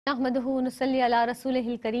नहमदुहु नुसल्ली अला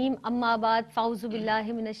रसूलिहिल करीम अम्मा बाद फ़ाउज़ु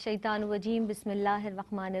बिल्लाहि मिनश शैतानिर रजीम बिस्मिल्लाहिर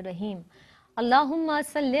रहमानिर रहीम अल्लाहुम्मा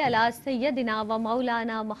सल्लि अला सय्यदिना व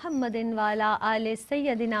मौलाना मुहम्मदिन व अला आले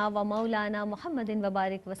सय्यदिना व मौलाना मुहम्मदिन व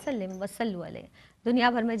बारिक वसल्लिम वसल्लु अलैहि। दुनिया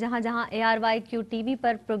भर में जहाँ जहाँ ARY QTV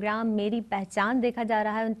पर प्रोग्राम मेरी पहचान देखा जा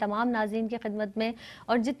रहा है उन तमाम नाज़रीन की खिदमत में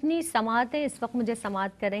और जितनी समातें इस वक्त मुझे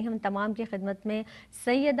समात कर रही हैं उन तमाम की खिदमत में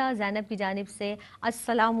सैयदा ज़ैनब की जानिब से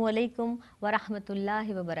अस्सलामु अलैकुम व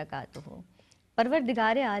रहमतुल्लाहि व बरकातुहू।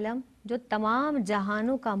 परवरदिगार आलम जो तमाम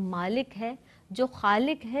जहानों का मालिक है, जो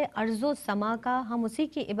खालिक है अर्ज़ो समा का, हम उसी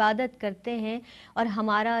की इबादत करते हैं और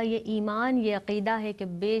हमारा ये ईमान, ये अक़ीदा है कि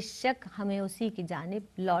बेशक हमें उसी की जानिब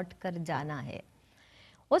लौट कर जाना है।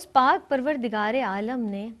 उस पाक परवरदिगार आलम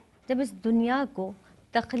ने जब इस दुनिया को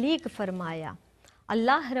तख्लीक फ़रमाया,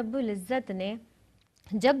 अल्लाह रब्बुल इज़्ज़त ने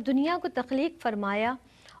जब दुनिया को तख्लीक फ़रमाया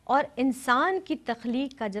और इंसान की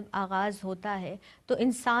तख्लीक का जब आगाज़ होता है तो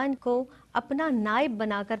इंसान को अपना नाइब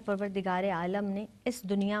बनाकर परवरदिगार आलम ने इस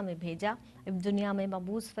दुनिया में भेजा, इस दुनिया में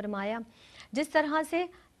मबूस फ़रमाया। जिस तरह से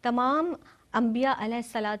तमाम अंबिया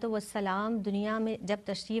अलैहिस्सलातु वस्सलाम दुनिया में जब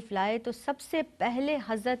तशरीफ़ लाए तो सबसे पहले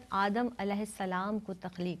हज़रत आदम अलैहिस्सलाम को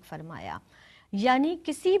तख्लीक फ़रमाया। यानी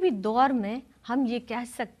किसी भी दौर में हम ये कह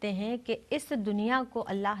सकते हैं कि इस दुनिया को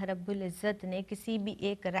अल्लाह रब्बुल इज़्ज़त ने किसी भी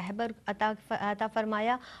एक रहबर अता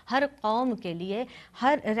फ़रमाया, हर कौम के लिए,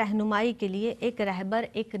 हर रहनुमाई के लिए एक रहबर,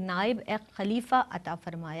 एक नाइब, एक खलीफा अता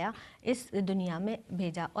फ़रमाया, इस दुनिया में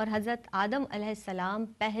भेजा। और हज़रत आदम अलैहिस्सलाम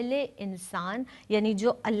पहले इंसान, यानी जो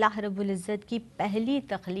अल्लाह रब्बुल इज़्ज़त की पहली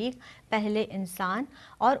तख्लीक, पहले इंसान,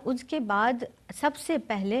 और उसके बाद सबसे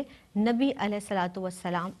पहले नबी अलैहिस्सलातु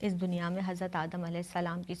वस्सलाम इस दुनिया में हज़रत आदम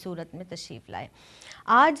अलैहिस्सलाम की सूरत में तशरीफ़ लाए।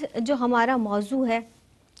 आज जो हमारा मौजू है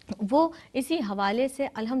वो इसी हवाले से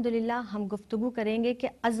अल्हम्दुलिल्लाह हम गुफ्तगू करेंगे कि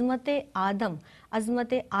अज़मत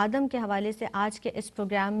आदम के हवाले से आज के इस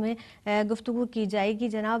प्रोग्राम में गुफ्तगू की जाएगी।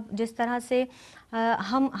 जनाब, जिस तरह से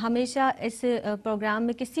हम हमेशा इस प्रोग्राम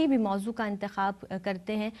में किसी भी मौजू का इंतखाब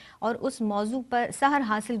करते हैं और उस मौजू पर सहर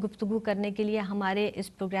हासिल गुफ्तगू करने के लिए हमारे इस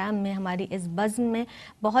प्रोग्राम में, हमारी इस बज़्म में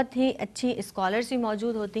बहुत ही अच्छी स्कॉलर्स भी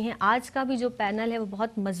मौजूद होती हैं। आज का भी जो पैनल है वो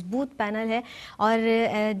बहुत मज़बूत पैनल है और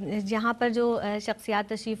यहाँ पर जो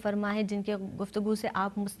शख्सियात तशरीफ़ फ़रमा है जिनके गुफ्तगू से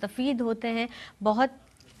आप मुस्तफ़ीद होते हैं, बहुत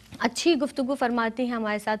अच्छी गुफ्तगू फरमाती हैं।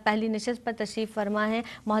 हमारे साथ पहली नशिस्त पर तशरीफ़ फरमा है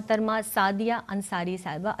मोहतरमा सादिया अंसारी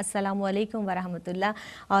साहिबा। अस्सलामु अलैकुम व रहमतुल्लाह,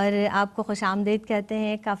 और आपको खुश आमदीद कहते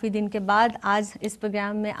हैं। काफ़ी दिन के बाद आज इस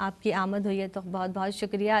प्रोग्राम में आपकी आमद हुई है तो बहुत बहुत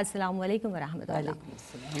शुक्रिया। अस्सलामु अलैकुम व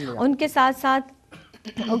रहमतुल्लाह। उनके साथ साथ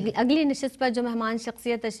अगली नशिस्त पर जो मेहमान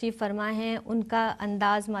शख्सियत तशरीफ़ फरमा हैं उनका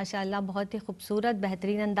अंदाज़ माशाअल्लाह बहुत ही खूबसूरत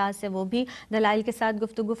बेहतरीन अंदाज़ से वो भी दलाइल के साथ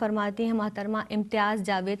गुफ्तगू फरमाती हैं। मोहतरमा इम्तियाज़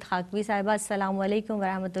जावेद खाकवी साहिबा, अस्सलामु अलैकुम व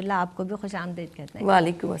रहमतुल्लाह, आपको भी खुश आमदीद कहते हैं।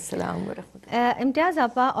 वालेकुम अस्सलाम व रहमतुल्लाह। इम्तियाज़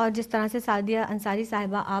आपा और जिस तरह से सादिया अंसारी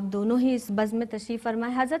साहिबा, आप दोनों ही इस बज़्म में तशरीफ़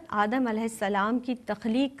फरमाए। हज़रत आदम अलैहिस्सलाम की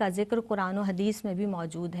तख्लीक का ज़िक्र कुरान और हदीस में भी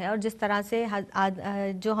मौजूद है और जिस तरह से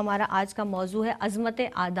जो हमारा आज का मौजू है अज़मत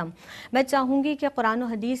आदम, मैं चाहूँगी कि कुरान और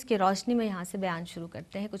हदीस की रोशनी में यहाँ से बयान शुरू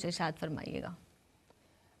करते हैं। कुछ इरशाद फरमाइएगा।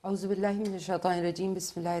 औज़ु बिल्लाहि मिनश शैतानिर रजीम,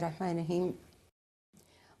 बिस्मिल्लाहिर रहमानिर रहीम,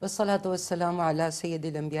 वस्सलातु वस्सलामु अला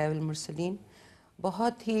सय्यदिल अंबिया वल मुरसलीन।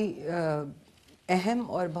 बहुत ही अहम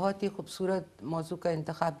और बहुत ही खूबसूरत मौजू का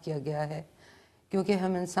इंतखाब किया गया है क्योंकि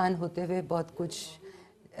हम इंसान होते हुए बहुत कुछ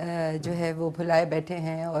जो है वो भुलाए बैठे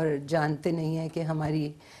हैं और जानते नहीं हैं कि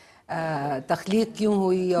हमारी तख्लीक क्यों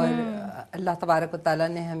हुई और अल्लाह तबारक व तआला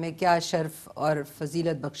ने हमें क्या शर्फ़ और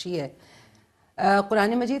फ़जीलत बख्शी है।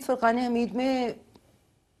 कुरान मजीद फ़ुरक़ान हमीद में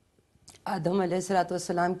आदम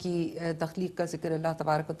अलैहिस्सलाम की तख्लीक का ज़िक्र अल्लाह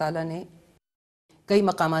तबारक व तआला ने कई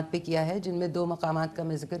मकामात पे किया है, जिनमें दो मकामात का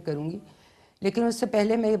मैं ज़िक्र करूँगी। लेकिन उससे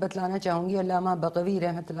पहले मैं ये बतलाना चाहूँगी, अल्लामा बग़वी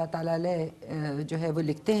रहमतुल्लाह तआला अलैह जो है वो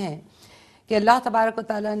लिखते हैं कि अल्लाह तबारक व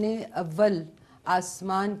तआला ने अव्वल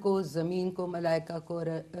आसमान को, ज़मीन को, मलाइका को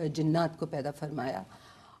और जिन्नात को पैदा फरमाया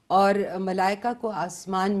और मलाइका को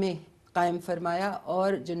आसमान में कायम फरमाया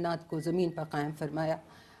और जिन्नात को ज़मीन पर कायम फरमाया।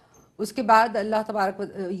 उसके बाद अल्लाह तबारक,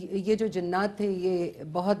 ये जो जिन्नात थे ये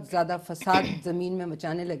बहुत ज़्यादा फ़साद ज़मीन में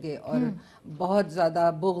मचाने लगे और बहुत ज़्यादा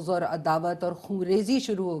बुग़्ज़ और अदावत और खूंरेज़ी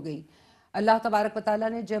शुरू हो गई। अल्लाह तबारक व तआला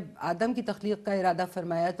ने जब आदम की तख्लीक का इरादा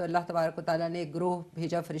फरमाया तो अल्लाह तबारक व तआला ने एक ग्रोह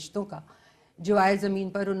भेजा फ़रिश्तों का जो आए ज़मीन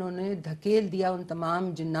पर। उन्होंने धकेल दिया उन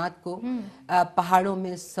तमाम जिन्नात को पहाड़ों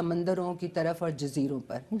में, समंदरों की तरफ और जज़ीरों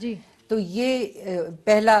पर जी। तो ये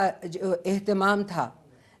पहला जो एहतमाम था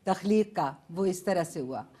तख्लीक का वो इस तरह से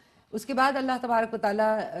हुआ। उसके बाद अल्लाह तबारक व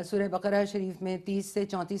तआला सूरह बकरा शरीफ में 30 से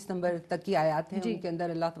 34 नंबर तक की आयत हैं, उनके अंदर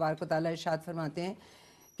अल्लाह तबारक व तआला इरशाद फरमाते हैं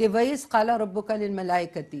कि वइज़ क़ाला रब्बुका लिल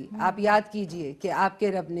मलाइकती, आप याद कीजिए कि आपके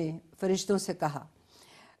रब ने फरिश्तों से कहा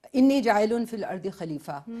انی جاعلن فی الارض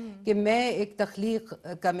خلیفہ، کہ میں ایک تخلیق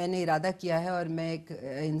کا میں نے ارادہ کیا ہے اور میں ایک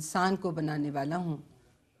انسان کو بنانے والا ہوں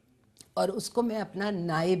اور اس کو میں اپنا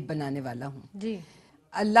نائب بنانے والا ہوں. جی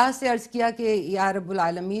اللہ سے عرض کیا کہ یا رب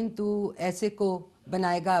العالمین تو ایسے کو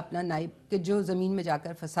بنائے گا اپنا نائب کہ جو زمین میں جا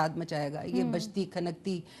کر فساد مچائے گا. یہ بجتی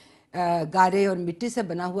کھنکتی گارے اور مٹی سے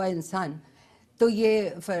بنا ہوا انسان تو یہ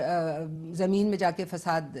زمین میں جا کے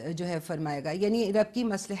فساد جو ہے فرمائے گا. یعنی رب کی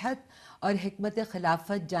مصلحت اور حکمت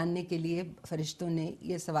خلافت جاننے کے لیے فرشتوں نے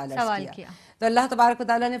یہ سوال عرض کیا. تو اللہ تبارک و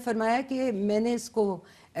تعالیٰ نے فرمایا کہ میں نے اس کو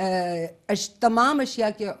تمام اشیاء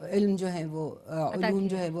کے علم جو ہیں وہ علوم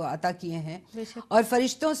جو ہے وہ عطا کیے ہیں اور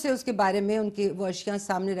فرشتوں سے اس کے بارے میں ان کے وہ اشیاء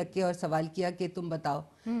سامنے رکھے اور سوال کیا کہ تم بتاؤ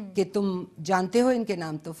کہ تم جانتے ہو ان کے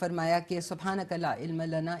نام. تو فرمایا کہ سبحانک لا علم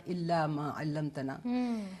لنا الا ما علمتنا.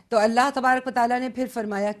 تو اللہ تبارک و تعالیٰ نے پھر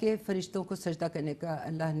فرمایا کہ فرشتوں کو سجدہ کرنے کا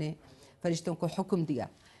اللہ نے فرشتوں کو حکم دیا.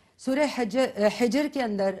 سورہ حجر کے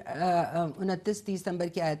اندر 29-30 نمبر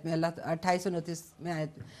کی آیت میں اللہ 28-29 میں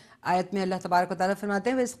آیت میں اللہ تبارک و تعالیٰ فرماتے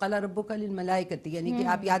ہیں وَإِذْ قَالَ رَبُّكَ لِلْمَلَائِكَةِ، یعنی کہ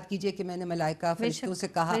آپ یاد کیجئے کہ میں نے ملائکہ فرشتوں سے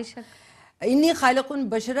کہا انی خالق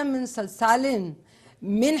بشرا من صلصال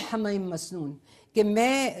من حمأ مسنون، کہ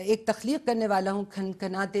میں ایک تخلیق کرنے والا ہوں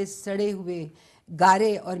کھنکھناتے سڑے ہوئے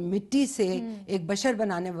گارے اور مٹی سے ایک بشر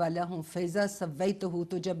بنانے والا ہوں. فیضا سویتہ،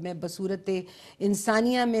 تو جب میں بصورت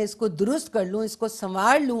انسانیہ میں اس کو درست کر لوں، اس کو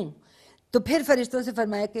سنوار لوں، تو پھر فرشتوں سے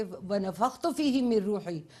فرمایا کہ وَنَفَخْتُ فِيهِ مِن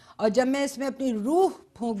رُوحِي، اور جب میں اس میں اپنی روح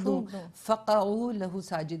پھونک دوں فَقَعُوا لَهُ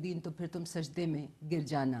ساجدین، تو پھر تم سجدے میں گر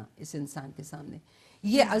جانا اس انسان کے سامنے.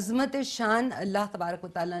 یہ عظمت شان اللہ تبارک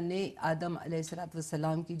و تعالیٰ نے آدم علیہ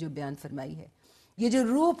السلام کی جو بیان فرمائی ہے. یہ جو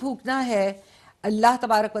روح پھونکنا ہے اللہ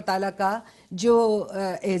تبارک و تعالیٰ کا جو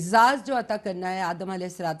اعزاز جو عطا کرنا ہے آدم علیہ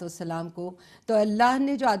السلام کو، تو اللہ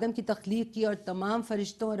نے جو آدم کی تخلیق کی اور تمام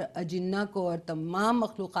فرشتوں اور اجنہ کو اور تمام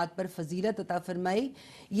مخلوقات پر فضیلت عطا فرمائی،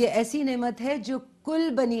 یہ ایسی نعمت ہے جو کل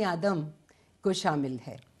بنی آدم کو شامل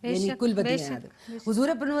ہے. یعنی کل بنی آدم. حضور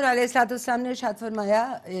پر نور علیہ السلام نے ارشاد فرمایا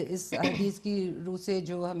اس حدیث کی روح سے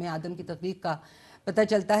جو ہمیں آدم کی تخلیق کا پتہ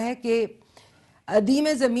چلتا ہے کہ عدیم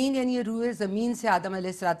زمین یعنی روح زمین سے آدم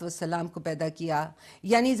علیہ السلام کو پیدا کیا.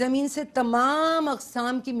 یعنی زمین سے تمام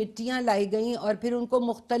اقسام کی مٹیاں لائی گئیں اور پھر ان کو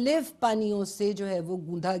مختلف پانیوں سے جو ہے وہ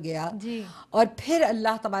گوندھا گیا اور پھر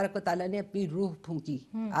اللہ تبارک و تعالیٰ نے اپنی روح پھونکی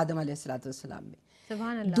آدم علیہ السلام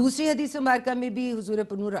میں. دوسری حدیث مبارکہ میں بھی حضور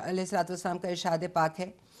پر نور علیہ السلام کا ارشاد پاک ہے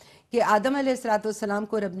کہ آدم علیہ السلام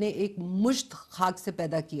کو رب نے ایک مشت خاک سے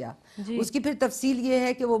پیدا کیا. اس کی پھر تفصیل یہ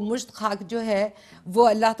ہے کہ وہ مشت خاک جو ہے وہ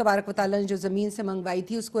اللہ تبارک و تعالیٰ نے جو زمین سے منگوائی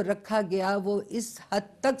تھی اس کو رکھا گیا، وہ اس حد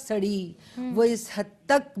تک سڑی، وہ اس حد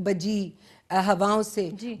تک بجی ہواؤں سے،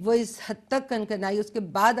 وہ اس حد تک کنکنائی. اس کے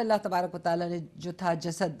بعد اللہ تبارک و تعالیٰ نے جو تھا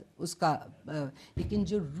جسد اس کا، لیکن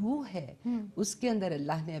جو روح ہے اس کے اندر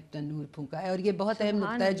اللہ نے اپنا نور پھونکا ہے. اور یہ بہت اہم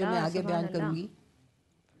نقطہ ہے جو میں آگے بیان کروں گی.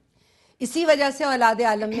 اسی وجہ سے اولاد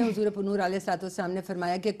عالم میں حضور پر نور علیہ السلام نے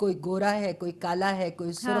فرمایا کہ کوئی گورا ہے، کوئی کالا ہے،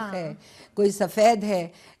 کوئی سرخ ہے، کوئی سفید ہے،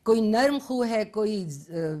 کوئی نرم خو ہے، کوئی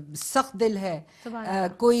سخت دل ہے،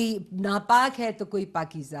 کوئی ناپاک ہے تو کوئی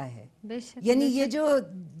پاکیزہ ہے. یعنی یہ جو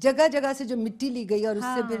جگہ جگہ سے جو مٹی لی گئی اور اس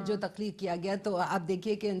سے پھر جو تخلیق کیا گیا، تو آپ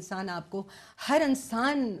دیکھیے کہ انسان آپ کو ہر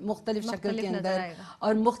انسان مختلف شکل کے اندر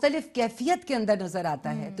اور مختلف کیفیت کے اندر نظر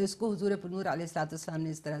آتا ہے. تو اس کو حضور پر نور علیہ السلام نے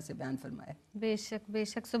اس طرح سے بیان فرمایا. بے شک بے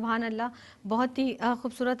شک، سبحان اللہ. بہت ہی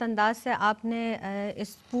خوبصورت انداز سے آپ نے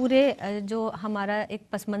اس پورے جو ہمارا ایک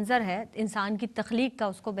پس منظر ہے انسان کی تخلیق کا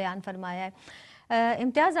اس کو بیان فرمایا ہے.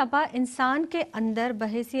 امتیاز آپا، انسان کے اندر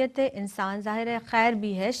بحیثیت انسان ظاہر ہے خیر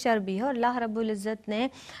بھی ہے شر بھی ہے، اور اللہ رب العزت نے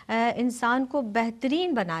انسان کو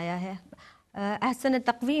بہترین بنایا ہے. احسن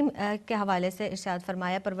تقویم کے حوالے سے ارشاد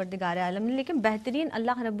فرمایا پروردگار عالم نے، لیکن بہترین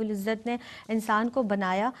اللہ رب العزت نے انسان کو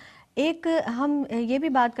بنایا. ایک ہم یہ بھی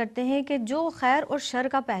بات کرتے ہیں کہ جو خیر اور شر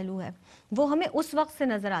کا پہلو ہے وہ ہمیں اس وقت سے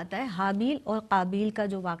نظر آتا ہے. حابیل اور قابیل کا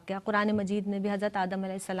جو واقعہ قرآن مجید میں بھی حضرت آدم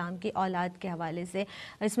علیہ السلام کی اولاد کے حوالے سے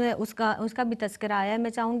اس میں اس کا بھی تذکرہ آیا ہے. میں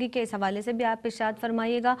چاہوں گی کہ اس حوالے سے بھی آپ ارشاد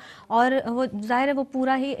فرمائیے گا. اور وہ ظاہر ہے وہ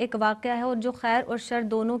پورا ہی ایک واقعہ ہے اور جو خیر اور شر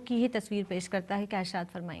دونوں کی ہی تصویر پیش کرتا ہے. کیا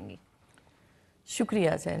ارشاد فرمائیں گی؟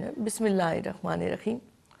 شکریہ زینب. بسم اللہ الرحمن الرحیم.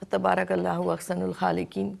 تبارک اللہ احسن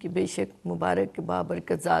الخالقین، کی بے شک مبارک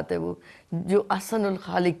بابرکت ذات ہے وہ جو احسن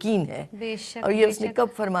الخالقین ہے. اور یہ اس نے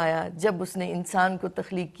کب فرمایا؟ جب اس نے انسان کو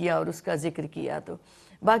تخلیق کیا اور اس کا ذکر کیا. تو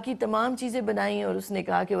باقی تمام چیزیں بنائیں اور اس نے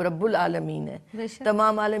کہا کہ وہ رب العالمین ہے،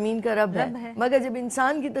 تمام عالمین کا رب ہے. مگر جب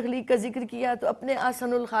انسان کی تخلیق کا ذکر کیا تو اپنے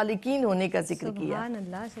احسن الخالقین ہونے کا ذکر کیا. سبحان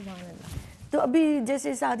اللہ سبحان اللہ. تو ابھی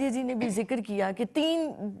جیسے سعدیہ جی نے بھی ذکر کیا کہ 3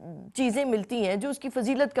 چیزیں ملتی ہیں جو اس کی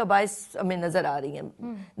فضیلت کا باعث ہمیں نظر آ رہی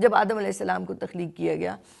ہیں. جب آدم علیہ السلام کو تخلیق کیا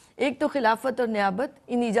گیا، ایک تو خلافت اور نیابت،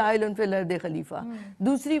 انی جاعل فی الارض خلیفہ،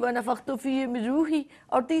 دوسری ونفخت فیہ من روحی،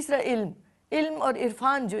 اور تیسرا علم اور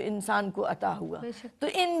عرفان جو انسان کو عطا ہوا. تو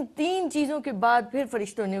ان تین چیزوں کے بعد پھر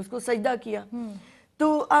فرشتوں نے اس کو سجدہ کیا.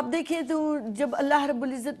 تو آپ دیکھیں تو جب اللہ رب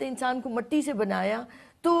العزت نے انسان کو مٹی سے بنایا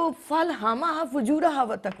تو فَالْهَمَهَا فُجُورَهَا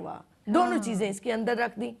وَتَقْوَاهَا دونوں چیزیں اس کے اندر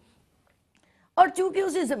رکھ دیں. اور چونکہ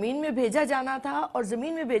اسے زمین میں بھیجا جانا تھا، اور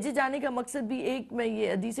زمین میں بھیجے جانے کا مقصد بھی ایک میں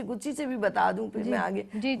یہ حدیث قدسی سے بھی بتا دوں، پھر میں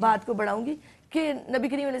آگے بات کو بڑھاؤں گی کہ نبی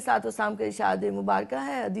کریم علیہ السلام کا ارشاد مبارکہ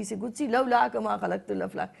ہے حدیث قدسی، لولاک ما خلقت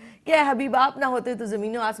الافلاک، کہ اے حبیب آپ نہ ہوتے تو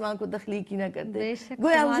زمین و آسمان کو تخلیق ہی نہ کرتے.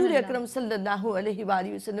 گویا حضور اکرم صلی اللہ علیہ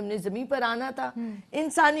وآلہ وسلم نے زمین پر آنا تھا،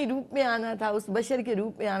 انسانی روپ میں آنا تھا، اس بشر کے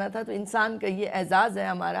روپ میں آنا تھا. تو انسان کا یہ اعزاز ہے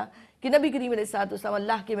ہمارا کہ نبی کریم علیہ السلام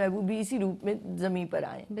اللہ کے محبوب بھی اسی روپ میں زمین پر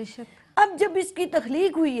آئے. اب جب اس کی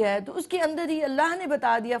تخلیق ہوئی ہے تو اس کے اندر ہی اللہ نے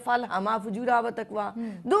بتا دیا فَالْهَمَهَا فُجُورَهَا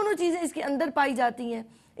وَتَقْوَاهَا دونوں چیزیں اس کے اندر پائی جاتی ہیں.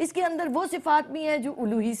 اس کے اندر وہ صفات بھی ہیں جو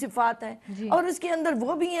الوہی صفات ہیں، اور اس کے اندر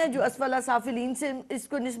وہ بھی ہیں جو اسفل سافلین سے اس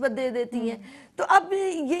کو نسبت دے دیتی ہیں. تو اب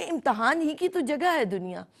یہ امتحان ہی کی تو جگہ ہے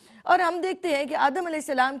دنیا، اور ہم دیکھتے ہیں کہ آدم علیہ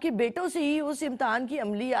السلام کے بیٹوں سے ہی اس امتحان کی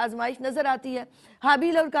عملی آزمائش نظر آتی ہے.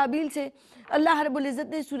 حابیل اور قابیل سے اللہ رب العزت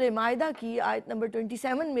نے سورہ مائدہ کی آیت نمبر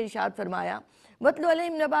 27 میں ارشاد فرمایا وَاتْلُ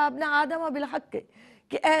عَلَيْهِمْ نَبَأَ ابْنَىٰ آدَمَ بِالْحَقِّ،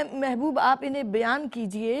 کہ اے محبوب آپ انہیں بیان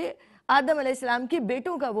کیجئے آدم علیہ السلام کے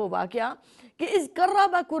بیٹوں کا وہ واقعہ کہ اِذْ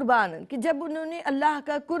قَرَّبَ قُرْبَانًا، کہ جب انہوں نے اللہ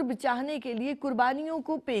کا قرب چاہنے کے لیے قربانیوں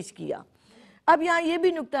کو پیش کیا. اب یہاں یہ بھی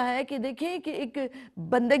نکتہ ہے کہ دیکھیں کہ ایک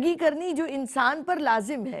بندگی کرنی جو انسان پر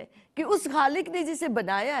لازم ہے کہ اس خالق نے جسے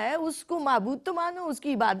بنایا ہے اس کو معبود تو مانو، اس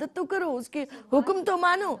کی عبادت تو کرو، اس کے حکم تو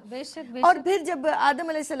مانو. اور پھر جب آدم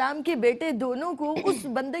علیہ السلام کے بیٹے دونوں کو اس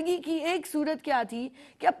بندگی کی ایک صورت کیا تھی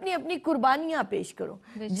کہ اپنی اپنی قربانیاں پیش کرو.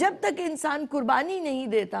 جب تک انسان قربانی نہیں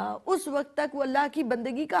دیتا اس وقت تک وہ اللہ کی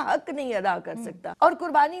بندگی کا حق نہیں ادا کر سکتا. اور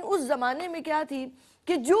قربانی اس زمانے میں کیا تھی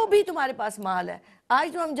کہ جو بھی تمہارے پاس مال ہے، آج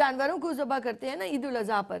تو ہم جانوروں کو ذبح کرتے ہیں نا عید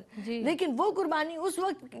الاضحیٰ پر، لیکن وہ قربانی اس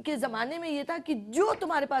وقت کے زمانے میں یہ تھا کہ جو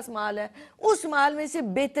تمہارے پاس مال ہے اس مال میں سے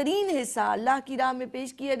بہترین حصہ اللہ کی راہ میں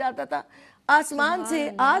پیش کیا جاتا تھا. آسمان سے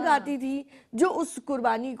آگ آتی تھی جو اس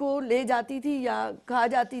قربانی کو لے جاتی تھی یا کھا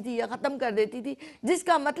جاتی تھی یا ختم کر دیتی تھی، جس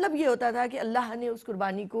کا مطلب یہ ہوتا تھا کہ اللہ نے اس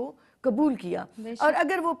قربانی کو قبول کیا. اور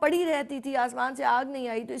اگر وہ پڑی رہتی تھی، آسمان سے آگ نہیں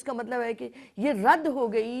آئی، تو اس کا مطلب ہے کہ یہ رد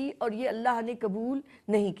ہو گئی اور یہ اللہ نے قبول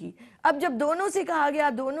نہیں کی. اب جب دونوں سے کہا گیا،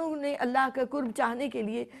 دونوں نے اللہ کا قرب چاہنے کے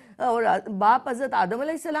لیے، اور باپ حضرت آدم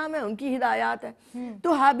علیہ السلام ہے، ان کی ہدایات ہے،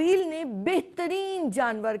 تو حابیل نے بہترین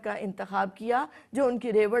جانور کا انتخاب کیا جو ان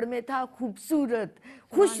کے ریوڑ میں تھا، خوبصورت،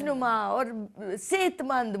 خوشنما اور صحت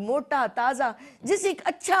مند، موٹا، تازہ، جس ایک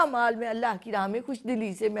اچھا مال میں اللہ کی راہ میں خوش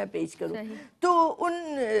دلی سے میں پیش کروں. تو ان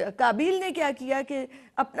قابیل نے کیا کیا کہ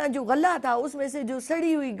اپنا جو غلہ تھا اس میں سے جو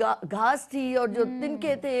سڑی ہوئی گھاس تھی اور جو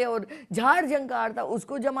تنکے تھے اور جھاڑ جھنکار تھا اس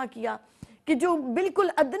کو جمع کیا، کہ جو بالکل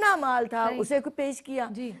ادنا مال تھا اسے کو پیش کیا.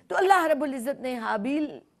 تو اللہ رب العزت نے حابیل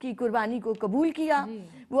کی قربانی کو قبول کیا.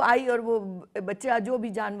 وہ آئی اور وہ بچہ جو بھی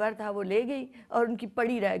جانور تھا وہ لے گئی اور ان کی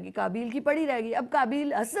پڑی رہ گئی، قابیل کی پڑی رہ گئی. اب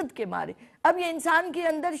قابیل حسد کے مارے، اب یہ انسان کے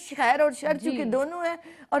اندر خیر اور شر چونکہ دونوں ہیں،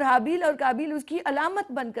 اور حابیل اور قابیل اس کی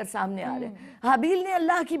علامت بن کر سامنے آ رہے ہیں. حابیل نے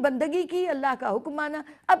اللہ کی بندگی کی، اللہ کا حکم مانا.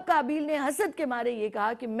 اب قابیل نے حسد کے مارے یہ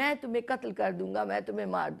کہا کہ میں تمہیں قتل کر دوں گا، میں تمہیں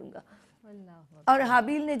مار دوں گا. اور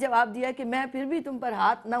حابیل نے جواب دیا کہ میں پھر بھی تم پر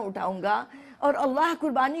ہاتھ نہ اٹھاؤں گا، اور اللہ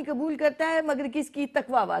قربانی قبول کرتا ہے مگر کس کی؟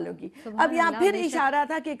 تقوی والوں کی. اب یہاں پھر اشارہ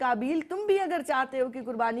تھا کہ قابیل تم بھی اگر چاہتے ہو کہ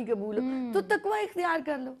قربانی قبول ہو تو تقوی اختیار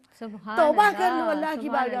کر لو، توبہ کر لو اللہ کی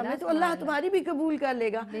بارگاہ میں، تو اللہ تمہاری بھی قبول کر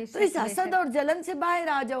لے گا. تو اس حسد اور جلن سے باہر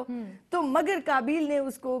آ جاؤ. تو مگر قابیل نے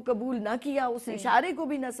اس کو قبول نہ کیا، اس اشارے کو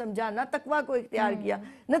بھی نہ سمجھا، نہ تقوی کو اختیار کیا.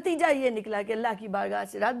 نتیجہ یہ نکلا کہ اللہ کی بارگاہ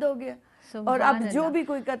سے رد ہو گیا. اور اب جو بھی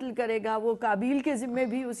کوئی قتل کرے گا وہ قابیل کے ذمے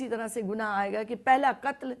بھی اسی طرح سے گناہ آئے گا کہ پہلا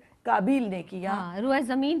قتل قابیل نے کیا. روح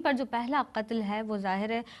زمین پر جو پہلا قتل ہے وہ ظاہر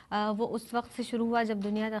ہے وہ اس وقت سے شروع ہوا جب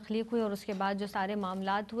دنیا تخلیق ہوئی، اور اس کے بعد جو سارے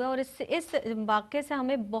معاملات ہوئے. اور اس واقعے سے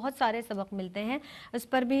ہمیں بہت سارے سبق ملتے ہیں اس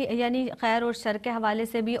پر بھی، یعنی خیر اور شر کے حوالے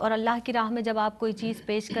سے بھی. اور اللہ کی راہ میں جب آپ کوئی چیز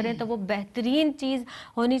پیش کریں تو وہ بہترین چیز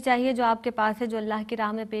ہونی چاہیے جو آپ کے پاس ہے، جو اللہ کی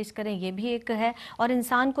راہ میں پیش کریں، یہ بھی ایک ہے. اور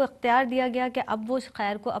انسان کو اختیار دیا گیا کہ اب وہ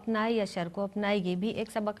خیر کو اپنائے یا شر کو اپنائے، یہ بھی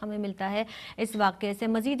ایک سبق ہمیں ملتا ہے اس واقعے سے.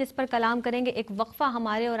 مزید اس پر کلام کریں گے. ایک وقفہ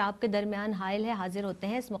ہمارے اور آپ کے درمیان حائل ہے، حاضر ہوتے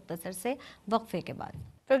ہیں اس مختصر سے وقفے کے بعد.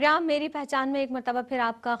 پروگرام میری پہچان میں ایک مرتبہ پھر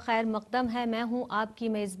آپ کا خیر مقدم ہے. میں ہوں آپ کی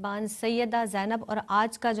میزبان سیدہ زینب اور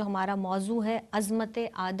آج کا جو ہمارا موضوع ہے عظمت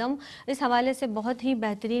آدم. اس حوالے سے بہت ہی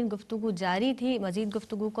بہترین گفتگو جاری تھی. مزید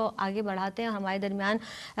گفتگو کو آگے بڑھاتے ہیں. ہمارے درمیان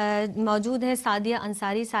موجود ہے سادیہ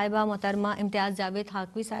انصاری صاحبہ, محترمہ امتیاز جاوید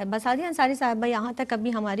خاکوی صاحبہ. سادیہ انصاری صاحبہ, یہاں تک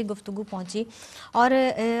ابھی ہماری گفتگو پہنچی اور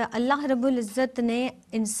اللہ رب العزت نے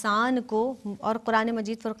انسان کو, اور قرآن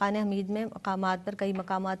مجید فرقان حمید میں مقامات پر, کئی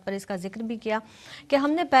مقامات پر اس کا ذکر بھی کیا کہ ہم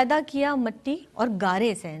نے پیدا کیا مٹی اور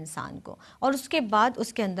گارے سے انسان کو, اور اس کے بعد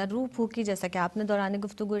اس کے اندر روح پھونکی, جیسا کہ آپ نے دوران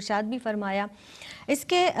گفتگو ارشاد بھی فرمایا. اس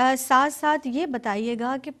کے ساتھ ساتھ یہ بتائیے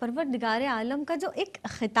گا کہ پروردگار عالم کا جو ایک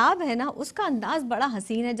خطاب ہے نا, اس کا انداز بڑا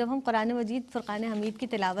حسین ہے. جب ہم قرآن مجید فرقان حمید کی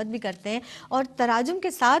تلاوت بھی کرتے ہیں اور تراجم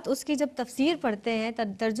کے ساتھ اس کی جب تفسیر پڑھتے ہیں,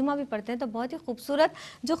 ترجمہ بھی پڑھتے ہیں, تو بہت ہی خوبصورت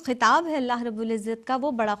جو خطاب ہے اللہ رب العزت کا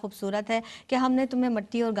وہ بڑا خوبصورت ہے کہ ہم نے تمہیں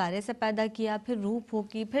مٹی اور گارے سے پیدا کیا, پھر روح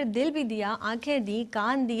پھونکی, پھر دل بھی دیا, آنکھیں دی,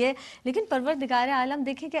 کان دیے. لیکن پروردگار عالم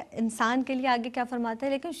دیکھیں کہ انسان کے لیے آگے کیا فرماتے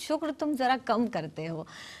ہیں, لیکن شکر تم ذرا کم کرتے ہو.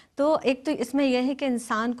 تو ایک تو اس میں یہ ہے کہ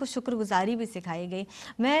انسان کو شکر گزاری بھی سکھائی گئی.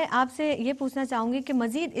 میں آپ سے یہ پوچھنا چاہوں گی کہ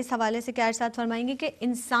مزید اس حوالے سے کیا ارشاد فرمائیں گے کہ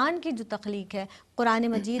انسان کی جو تخلیق ہے قرآن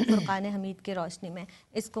مجید فرقان حمید کی روشنی میں,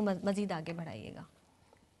 اس کو مزید آگے بڑھائیے گا.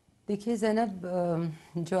 دیکھیے زینب,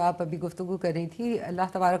 جو آپ ابھی گفتگو کر رہی تھی,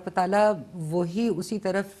 اللہ تبارک و تعالیٰ وہی اسی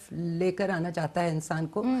طرف لے کر آنا چاہتا ہے انسان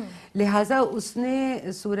کو. لہٰذا اس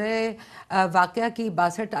نے سورہ واقعہ کی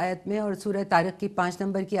 62 آیت میں اور سورہ طارق کی 5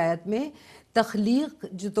 نمبر کی آیت میں تخلیق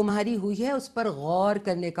جو تمہاری ہوئی ہے اس پر غور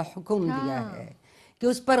کرنے کا حکم دیا ہے کہ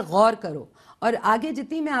اس پر غور کرو. اور آگے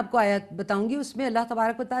جتنی میں آپ کو آیت بتاؤں گی اس میں اللہ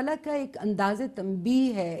تبارک و تعالیٰ کا ایک انداز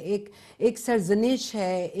تنبیہ ہے, ایک سرزنش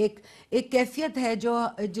ہے, ایک کیفیت ہے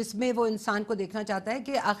جس میں وہ انسان کو دیکھنا چاہتا ہے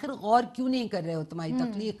کہ آخر غور کیوں نہیں کر رہے ہو, تمہاری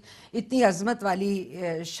تخلیق اتنی عظمت والی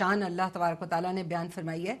شان اللہ تبارک و تعالیٰ نے بیان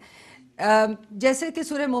فرمائی ہے. جیسے کہ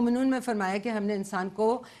سورہ مومنون میں فرمایا کہ ہم نے انسان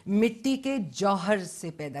کو مٹی کے جوہر سے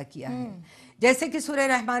پیدا کیا ہے. جیسے کہ سورہ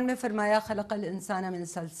رحمان میں فرمایا خلق الانسان من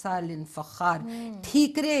صلصال فخار,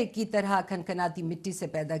 ٹھیکرے کی طرح کھنکھناتی مٹی سے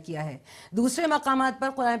پیدا کیا ہے. دوسرے مقامات پر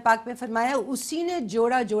قرآن پاک میں فرمایا اسی نے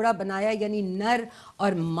جوڑا جوڑا بنایا, یعنی نر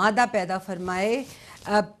اور مادہ پیدا فرمائے.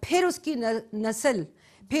 پھر اس کی نسل,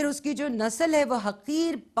 پھر اس کی جو نسل ہے وہ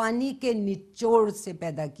حقیر پانی کے نچوڑ سے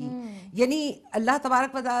پیدا کی. یعنی اللہ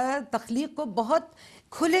تبارک و تعالیٰ تخلیق کو بہت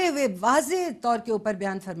کھلے ہوئے واضح طور کے اوپر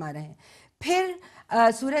بیان فرما رہے ہیں. پھر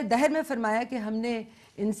سورہ دہر میں فرمایا کہ ہم نے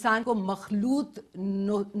انسان کو مخلوط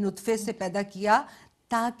نطفے سے پیدا کیا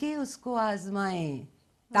تاکہ اس کو آزمائیں,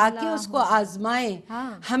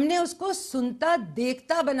 ہم نے اس کو سنتا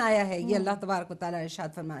دیکھتا بنایا ہے. یہ اللہ تبارک و تعالیٰ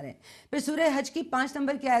ارشاد فرما رہے ہیں. پھر سورہ حج کی 5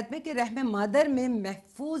 نمبر کی آیت میں کہ رحم مادر میں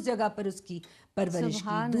محفوظ جگہ پر اس کی پرورش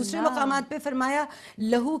کی. دوسرے مقامات پہ فرمایا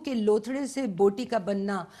لہو کے لوتھڑے سے بوٹی کا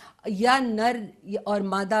بننا, یا نر اور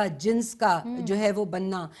مادہ جنس کا جو ہے وہ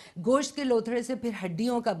بننا, گوشت کے لوتھڑے سے پھر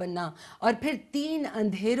ہڈیوں کا بننا, اور پھر 3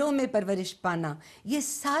 اندھیروں میں پرورش پانا. یہ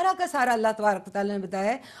سارا کا سارا اللہ تبارک و تعالیٰ نے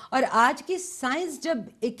بتایا ہے. اور آج کی سائنس جب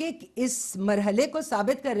ایک اس مرحلے کو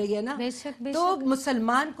ثابت کر رہی ہے نا, تو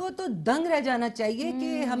مسلمان کو تو دنگ رہ جانا چاہیے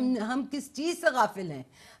کہ ہم کس چیز سے غافل ہیں.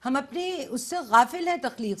 ہم اپنی اس سے غافل ہیں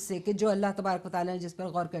تخلیق سے کہ جو اللہ تبارک و تعالیٰ نے جس پر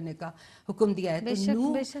غور کرنے کا حکم دیا ہے.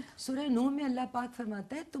 تو سورہ نوح میں اللہ پاک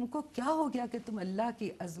فرماتا ہے تم کو کیا ہو گیا کہ تم اللہ کی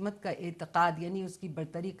عظمت کا اعتقاد یعنی اس کی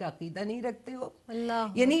برتری کا عقیدہ نہیں رکھتے ہو.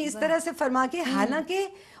 یعنی اس طرح سے فرما کے حالانکہ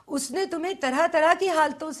اس نے تمہیں طرح طرح کی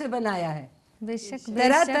حالتوں سے بنایا ہے,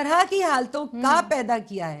 طرح طرح کی حالتوں کا پیدا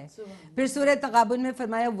کیا ہے. پھر سورہ تغابن میں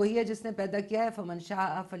فرمایا وہی ہے جس نے پیدا کیا ہے فمن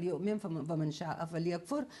شاء فلیؤمن ومن شاء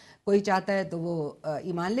فلیکفر. کوئی چاہتا ہے تو وہ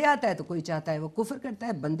ایمان لے آتا ہے, تو کوئی چاہتا ہے وہ کفر کرتا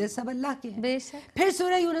ہے. بندے سب اللہ کے ہیں. پھر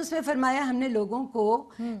سورہ یونس میں فرمایا ہم نے لوگوں کو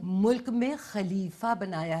ملک میں خلیفہ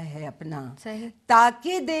بنایا ہے اپنا,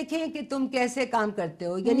 تاکہ دیکھیں کہ تم کیسے کام کرتے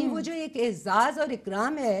ہو. یعنی وہ جو ایک اعزاز اور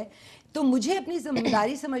اکرام ہے, تو مجھے اپنی ذمہ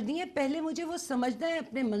داری سمجھنی ہے. پہلے مجھے وہ سمجھنا ہے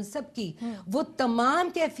اپنے منصب کی, وہ تمام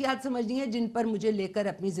کیفیات سمجھنی ہے جن پر مجھے لے کر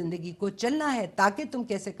اپنی زندگی کو چلنا ہے, تاکہ تم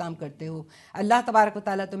کیسے کام کرتے ہو. اللہ تبارک و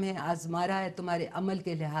تعالیٰ تمہیں آزما رہا ہے تمہارے عمل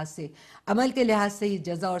کے لحاظ سے, عمل کے لحاظ سے یہ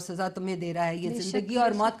جزا اور سزا تمہیں دے رہا ہے. یہ زندگی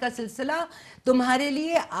اور موت کا سلسلہ تمہارے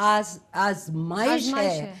لیے آزمائش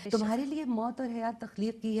ہے. تمہارے لیے موت اور حیات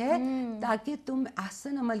تخلیق کی ہے تاکہ تم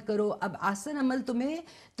احسن عمل کرو. اب احسن عمل تمہیں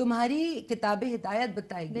تمہاری کتاب ہدایت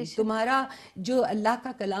بتائے گی, تمہاری تمہارا جو اللہ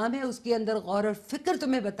کا کلام ہے اس کے اندر غور اور فکر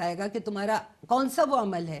تمہیں بتائے گا کہ تمہارا کون سا وہ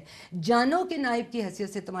عمل ہے. جانو کہ نائب کی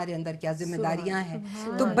حیثیت سے تمہارے اندر کیا ذمہ داریاں ہیں.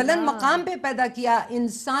 تو بلند مقام پہ پیدا کیا.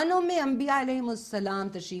 انسانوں میں انبیاء علیہ السلام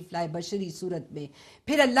تشریف لائے بشری صورت میں.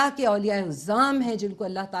 پھر اللہ کے اولیاء عظام ہیں جن کو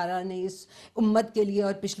اللہ تعالیٰ نے اس امت کے لیے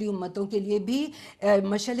اور پچھلی امتوں کے لیے بھی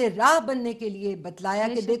مشعل راہ بننے کے لیے بتلایا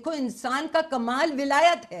کہ دیکھو انسان کا کمال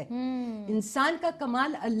ولایت ہے, انسان کا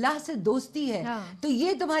کمال اللہ سے دوستی ہے. تو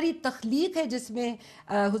یہ تمہاری تخلیق ہے جس میں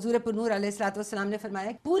حضور پرنور علیہ السلام نے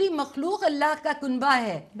فرمایا پوری مخلوق اللہ کا کنبہ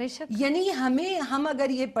ہے. یعنی ہم اگر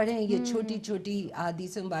یہ پڑھیں یہ چھوٹی چھوٹی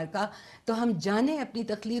احادیث مبارکہ تو ہم جانیں اپنی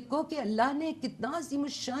تخلیق کو کہ اللہ نے کتنا عظیم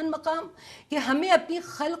الشان مقام کہ ہمیں اپنی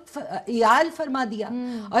خلق عیال فرما دیا.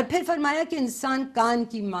 اور پھر فرمایا کہ انسان کان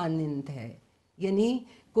کی مانند ہے, یعنی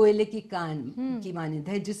کوئلے کی کان کی مانند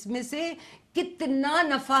ہے جس میں سے کتنا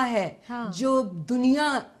نفع ہے جو دنیا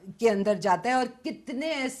کے اندر جاتا ہے, اور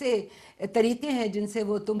کتنے ایسے طریقے ہیں جن سے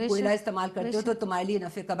وہ تم کوئلہ استعمال کرتے ہو تو تمہارے لیے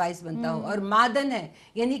نفع کا باعث بنتا ہو. اور معدن ہے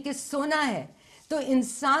یعنی کہ سونا ہے. تو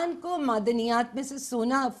انسان کو معدنیات میں سے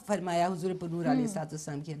سونا فرمایا حضور پرنور علیہ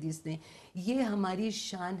السلام کی حدیث نے. یہ ہماری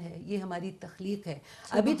شان ہے, یہ ہماری تخلیق ہے.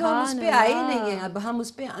 ابھی تو ہم اس پہ آئے نہیں ہیں, اب ہم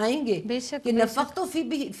اس پہ آئیں گے کہ نفخت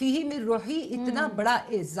فیہ من روحی, اتنا بڑا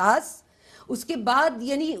اعزاز. اس کے بعد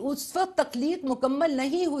یعنی اس وقت تخلیق مکمل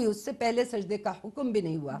نہیں ہوئی, اس سے پہلے سجدے کا حکم بھی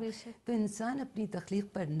نہیں ہوا. تو انسان اپنی تخلیق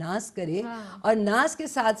پر ناز کرے اور ناز کے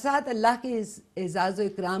ساتھ ساتھ اللہ کے اعزاز و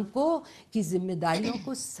اکرام کو کی ذمہ داریوں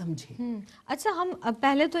کو سمجھے. اچھا, ہم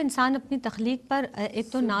پہلے تو انسان اپنی تخلیق پر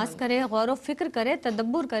ایک تو ناز کرے, غور و فکر کرے,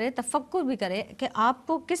 تدبر کرے, تفکر بھی کرے کہ آپ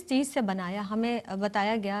کو کس چیز سے بنایا. ہمیں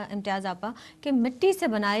بتایا گیا امتیاز آپا کہ مٹی سے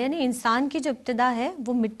بنایا, یعنی انسان کی جو ابتدا ہے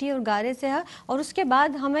وہ مٹی اور گارے سے ہے, اور اس کے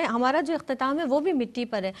بعد ہمارا جو اختتام ہے وہ بھی مٹی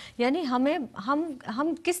پر ہے. یعنی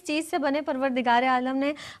ہم کس چیز سے بنے, پروردگار عالم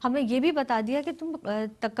نے ہمیں یہ بھی بتا دیا کہ تم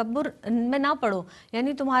تکبر میں نہ پڑو,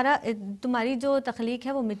 یعنی تمہاری جو تخلیق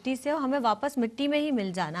ہے وہ مٹی سے, ہمیں واپس مٹی میں ہی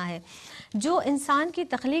مل جانا ہے. جو انسان کی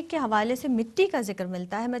تخلیق کے حوالے سے مٹی کا ذکر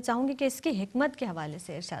ملتا ہے, میں چاہوں گی کہ اس کی حکمت کے حوالے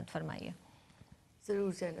سے ارشاد فرمائیے.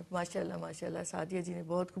 ضرور زینب, ماشاءاللہ ماشاءاللہ. سعدیہ جی نے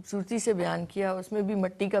بہت خوبصورتی سے بیان کیا, اس میں بھی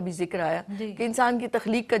مٹی کا بھی ذکر آیا کہ انسان کی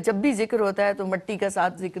تخلیق کا جب بھی ذکر ہوتا ہے تو مٹی کا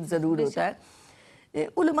ساتھ ذکر ضرور ہوتا ہے.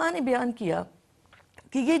 علماء نے بیان کیا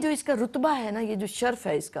کہ یہ جو اس کا رتبہ ہے نا, یہ جو شرف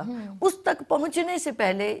ہے اس کا, اس تک پہنچنے سے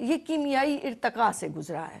پہلے یہ کیمیائی ارتقاء سے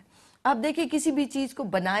گزرا ہے. آپ دیکھیں کسی بھی چیز کو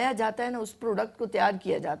بنایا جاتا ہے نا, اس پروڈکٹ کو تیار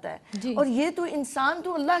کیا جاتا ہے, اور یہ تو انسان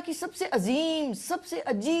تو اللہ کی سب سے عظیم سب سے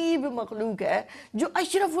عجیب مخلوق ہے, جو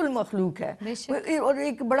اشرف المخلوق ہے. اور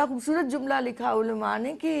ایک بڑا خوبصورت جملہ لکھا علماء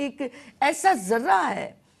نے کہ ایک ایسا ذرہ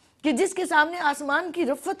ہے کہ جس کے سامنے آسمان کی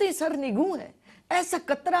رفتیں سر نگوں ہیں, ایسا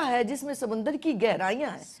قطرہ ہے جس میں سمندر کی گہرائیاں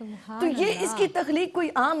ہیں. تو یہ اس کی تخلیق کوئی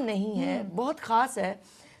عام نہیں ہے, بہت خاص ہے.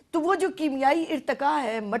 تو وہ جو کیمیائی ارتقاء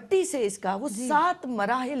ہے مٹی سے اس کا, وہ 7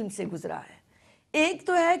 مراحل سے گزرا ہے. ایک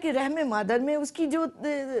تو ہے کہ رحم مادر میں اس کی جو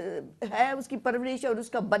ہے اس کی پرورش اور اس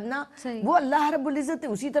کا بننا, وہ اللہ رب العزت نے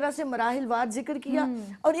اسی طرح سے مراحل وار ذکر کیا.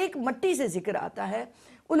 اور ایک مٹی سے ذکر آتا ہے.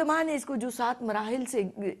 علماء نے اس کو جو 7 مراحل سے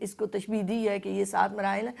اس کو تشبیہ دی ہے کہ یہ 7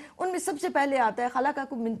 مراحل ہیں, ان میں سب سے پہلے آتا ہے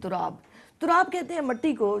خلقکم من تراب. تراب کہتے ہیں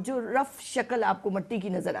مٹی کو, جو رف شکل آپ کو مٹی کی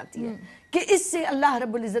نظر آتی ہے, کہ اس سے اللہ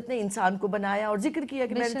رب العزت نے انسان کو بنایا اور ذکر کیا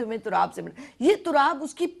کہ میں نے تمہیں تراب سے بنایا. یہ تراب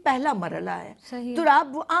اس کی پہلا مرحلہ ہے.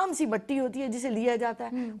 تراب وہ عام سی مٹی ہوتی ہے جسے لیا جاتا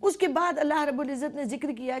ہے. اس کے بعد اللہ رب العزت نے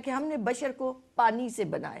ذکر کیا کہ ہم نے بشر کو پانی سے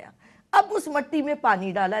بنایا. اب اس مٹی میں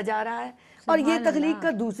پانی ڈالا جا رہا ہے, اور یہ تخلیق کا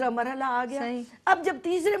دوسرا مرحلہ آ گیا. اب جب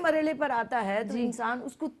تیسرے مرحلے پر آتا ہے تو انسان,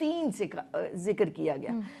 اس کو 3 سے ذکر کیا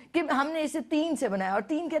گیا کہ ہم نے اسے 3 سے بنایا. اور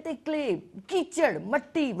 3 کہتے ہیں کلے, کیچڑ,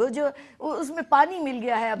 مٹی, وہ جو اس میں پانی مل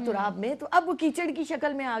گیا ہے اب تراب میں, تو اب وہ کیچڑ کی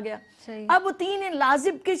شکل میں آ گیا. اب وہ 3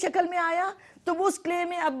 لازب کی شکل میں آیا, تو وہ اس کلے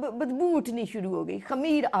میں اب بدبو اٹھنی شروع ہو گئی,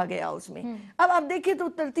 خمیر آ گیا اس میں. اب آپ دیکھیں تو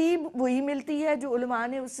ترتیب وہی ملتی ہے جو علماء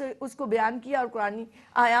نے اس کو بیان کیا اور قرآنی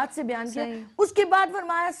آیات سے بیان کیا. اس کے بعد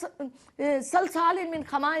فرمایا سلسال من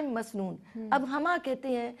خماء مسنون. اب ہما کہتے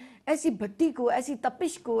ہیں ایسی بھٹی کو, ایسی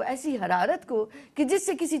تپش کو, ایسی حرارت کو کہ جس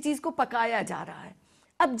سے کسی چیز کو پکایا جا رہا ہے.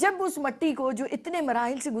 اب جب اس مٹی کو جو اتنے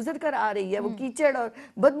مراحل سے گزر کر آ رہی ہے, وہ کیچڑ اور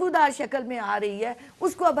بدبودار شکل میں آ رہی ہے,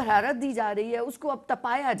 اس کو اب حرارت دی جا رہی ہے, اس کو اب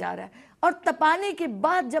تپایا جا رہا ہے. اور تپانے کے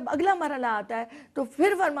بعد جب اگلا مرحلہ آتا ہے تو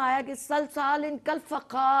پھر فرمایا کہ سلسال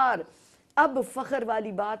کالفخار. اب فخر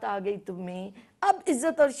والی بات آ گئی تم میں, اب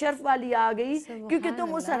عزت اور شرف والی آ گئی, کیونکہ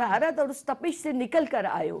تم اس حرارت اور اس تپش سے نکل کر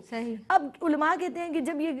آئے ہو. اب علماء کہتے ہیں کہ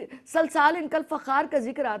جب یہ سلسال کالفخار کا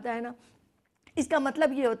ذکر آتا ہے نا, اس کا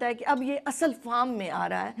مطلب یہ ہوتا ہے کہ اب یہ اصل فارم میں آ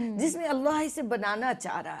رہا ہے جس میں اللہ اسے بنانا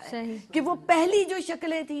چاہ رہا ہے کہ وہ پہلی جو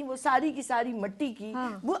شکلیں تھیں وہ ساری کی ساری مٹی کی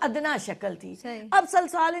وہ ادنا شکل تھی. اب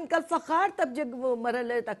سلسال کالفخار تب جب وہ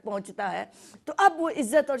مرحلے تک پہنچتا ہے تو اب وہ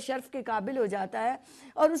عزت اور شرف کے قابل ہو جاتا ہے.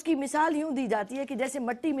 اور اس کی مثال یوں دی جاتی ہے کہ جیسے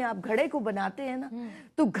مٹی میں آپ گھڑے کو بناتے ہیں نا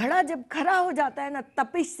تو گھڑا جب کھڑا ہو جاتا ہے نا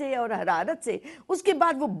تپش سے اور حرارت سے اس کے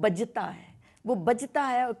بعد وہ بجتا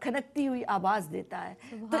ہے اور کھنکتی ہوئی آواز دیتا ہے.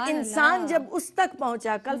 تو انسان جب اس تک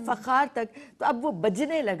پہنچا کل فخار تک تو اب وہ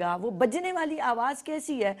بجنے لگا. وہ بجنے والی آواز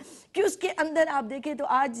کیسی ہے کہ اس کے اندر آپ دیکھیں تو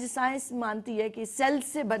آج سائنس مانتی ہے کہ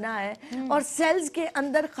سیلز سے بنا ہے اور سیلز کے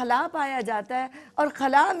اندر خلا پایا جاتا ہے اور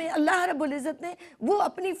خلا میں اللہ رب العزت نے وہ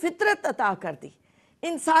اپنی فطرت عطا کر دی.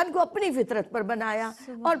 انسان کو اپنی فطرت پر بنایا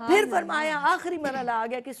اور پھر فرمایا آخری مرحلہ آ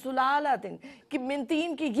گیا کہ سلالتن کہ من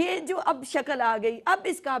طین کی یہ جو اب شکل آ گئی اب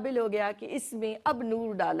اس قابل ہو گیا کہ اس میں اب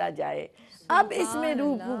نور ڈالا جائے اب اس میں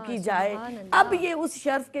روح پھونکی جائے اب یہ اس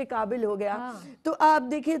شرف کے قابل ہو گیا. تو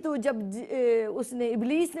آپ دیکھیں تو جب اس نے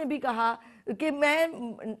ابلیس نے بھی کہا کہ میں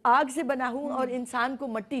آگ سے بنا ہوں اور انسان کو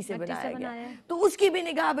مٹی سے بنایا گیا تو اس کی بھی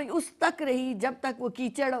نگاہ بھئی اس تک رہی جب تک وہ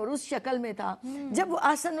کیچڑ اور اس شکل میں تھا. جب وہ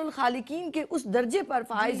احسن الخالقین کے اس درجے پر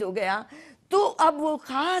فائز ہو گیا تو اب وہ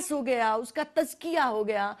خاص ہو گیا, اس کا تزکیہ ہو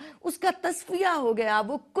گیا, اس کا تصفیہ ہو گیا,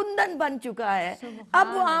 وہ کندن بن چکا ہے. اب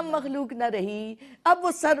وہ عام مخلوق نہ رہی, اب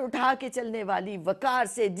وہ سر اٹھا کے چلنے والی وقار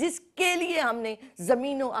سے جس کے لیے ہم نے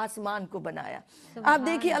زمین و آسمان کو بنایا. آپ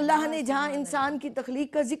دیکھیں اللہ نے جہاں انسان کی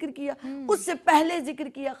تخلیق کا ذکر کیا اس سے پہلے ذکر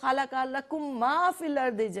کیا خلق لکم ما فی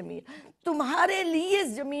الارض جمیعا, تمہارے لیے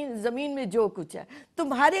زمین میں جو کچھ ہے,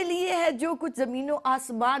 تمہارے لیے ہے جو کچھ زمین و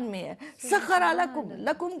آسمان میں ہے. سخر لکم,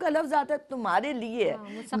 لکم کا لفظ آتا ہے تمہارے لیے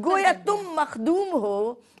ہے, گویا تم مخدوم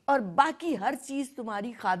ہو اور باقی ہر چیز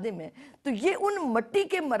تمہاری خادم ہے. تو یہ ان مٹی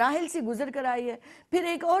کے مراحل سے گزر کر آئی ہے. پھر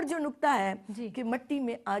ایک اور جو نکتہ ہے کہ مٹی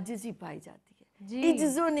میں عاجزی پائی جاتی ہے,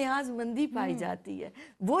 عجز و نیاز مندی پائی جاتی ہے.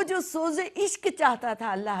 وہ جو سوز عشق چاہتا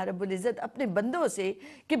تھا اللہ رب العزت اپنے بندوں سے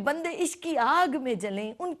کہ بندے عشق کی آگ میں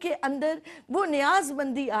جلیں, ان کے اندر وہ نیاز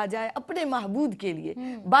مندی آ جائے اپنے محبوب کے لیے,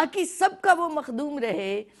 باقی سب کا وہ مخدوم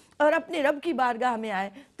رہے اور اپنے رب کی بارگاہ میں آئے.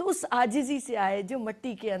 تو اس عاجزی سے آئے جو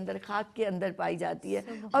مٹی کے اندر خاک کے اندر پائی جاتی ہے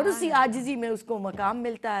اور اسی عاجزی میں اس کو مقام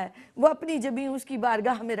ملتا ہے. وہ اپنی جبیں اس کی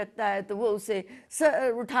بارگاہ میں رکھتا ہے تو وہ اسے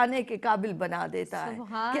سر اٹھانے کے قابل بنا دیتا ہے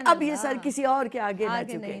کہ اب یہ سر کسی اور کے آگے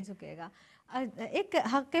نہ جھکے گا. ایک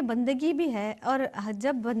حق بندگی بھی ہے, اور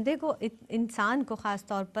جب بندے کو انسان کو خاص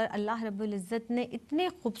طور پر اللہ رب العزت نے اتنے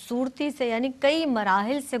خوبصورتی سے یعنی کئی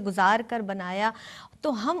مراحل سے گزار کر بنایا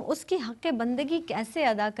تو ہم اس کی حق بندگی کیسے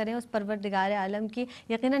ادا کریں اس پروردگار عالم کی.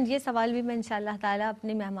 یقیناً یہ سوال بھی میں انشاءاللہ تعالیٰ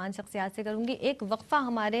اپنی مہمان شخصیات سے کروں گی. ایک وقفہ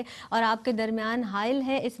ہمارے اور آپ کے درمیان حائل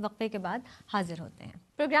ہے, اس وقفے کے بعد حاضر ہوتے ہیں.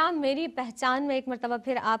 پروگرام میری پہچان میں ایک مرتبہ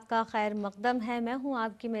پھر آپ کا خیر مقدم ہے. میں ہوں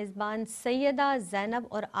آپ کی میزبان سیدہ زینب,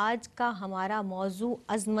 اور آج کا ہمارا موضوع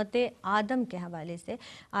عظمت آدم کے حوالے سے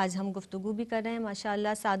آج ہم گفتگو بھی کر رہے ہیں. ماشاءاللہ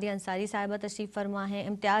سادیہ انصاری صاحبہ تشریف فرما ہیں,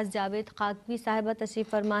 امتیاز جاوید خاکوی صاحبہ تشریف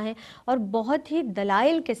فرما ہیں, اور بہت ہی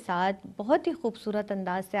دلائل کے ساتھ بہت ہی خوبصورت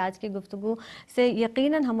انداز سے آج کی گفتگو سے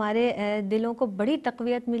یقیناً ہمارے دلوں کو بڑی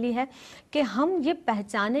تقویت ملی ہے کہ ہم یہ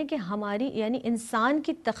پہچانیں کہ ہماری یعنی انسان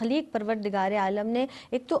کی تخلیق پروردگار عالم نے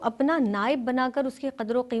ایک تو اپنا نائب بنا کر اس کی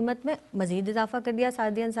قدر و قیمت میں مزید اضافہ کر دیا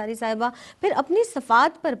سعدیہ انصاری صاحبہ, پھر اپنی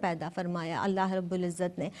صفات پر پیدا فرمایا اللہ رب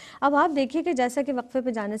العزت نے. اب آپ دیکھیے کہ جیسا کہ وقفے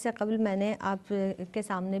پہ جانے سے قبل میں نے آپ کے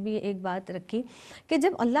سامنے بھی ایک بات رکھی کہ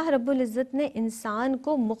جب اللہ رب العزت نے انسان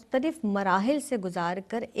کو مختلف مراحل سے گزار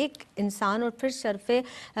کر ایک انسان اور پھر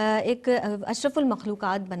ایک اشرف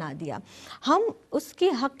المخلوقات بنا دیا, ہم اس کی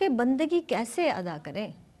حق بندگی کیسے ادا کریں؟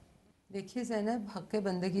 دیکھیے زینب, حق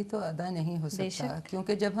بندگی تو ادا نہیں ہو سکتا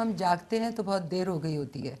کیونکہ جب ہم جاگتے ہیں تو بہت دیر ہو گئی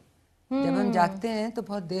ہوتی ہے. جب ہم جاگتے ہیں تو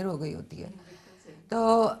بہت دیر ہو گئی ہوتی ہے.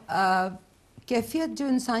 تو کیفیت جو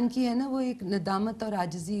انسان کی ہے نا وہ ایک ندامت اور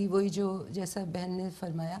عاجزی, وہی جو جیسا بہن نے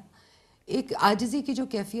فرمایا ایک عاجزی کی جو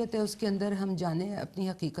کیفیت ہے اس کے اندر ہم جانیں اپنی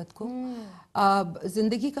حقیقت کو.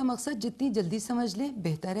 زندگی کا مقصد جتنی جلدی سمجھ لیں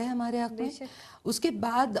بہتر ہے ہمارے حق میں. اس کے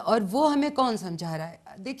بعد اور وہ ہمیں کون سمجھا رہا ہے.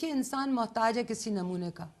 دیکھیے انسان محتاج ہے کسی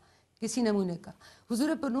نمونے کا. حضور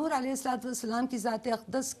پرنور علیہ السلام کی ذات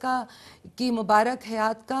اقدس کی مبارک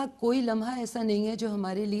حیات کا کوئی لمحہ ایسا نہیں ہے جو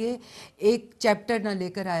ہمارے لیے ایک چیپٹر نہ لے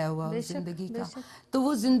کر آیا ہوا زندگی کا. تو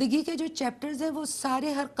وہ زندگی کے جو چیپٹرز ہیں وہ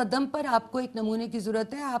سارے ہر قدم پر آپ کو ایک نمونے کی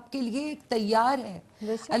ضرورت ہے, آپ کے لیے ایک تیار ہے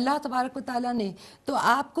اللہ تبارک و تعالیٰ نے. تو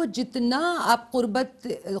آپ کو جتنا آپ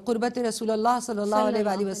قربت رسول اللہ صلی اللہ علیہ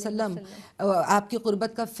وآلہ وسلم, آپ کی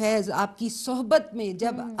قربت کا فیض, آپ کی صحبت میں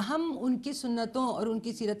جب ہم ان کی سنتوں اور ان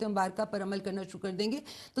کی سیرت مبارکہ پر عمل کرنا شروع کر دیں گے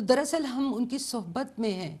تو دراصل ہم ان کی صحبت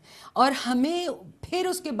میں ہیں اور ہمیں پھر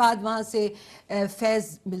اس کے بعد وہاں سے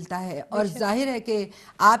فیض ملتا ہے. اور ظاہر ہے کہ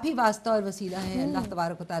آپ ہی واسطہ اور وسیلہ ہیں اللہ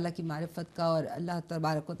تبارک و تعالیٰ کی معرفت کا اور اللہ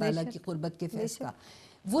تبارک و تعالیٰ کی قربت کے فیض کا.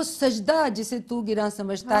 وہ سجدہ جسے تو گراں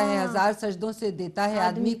سمجھتا ہے 1000 سجدوں سے دیتا ہے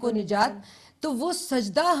آدمی کو نجات, تو وہ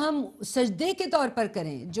سجدہ ہم سجدے کے طور پر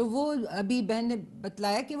کریں. جو وہ ابھی بہن نے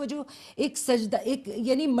بتلایا کہ وہ جو ایک سجدہ ایک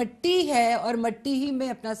یعنی مٹی ہے اور مٹی ہی میں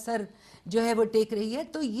اپنا سر جو ہے وہ ٹیک رہی ہے,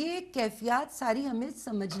 تو یہ کیفیات ساری ہمیں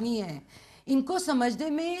سمجھنی ہے. ان کو سمجھنے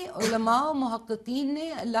میں علماء و محققین نے,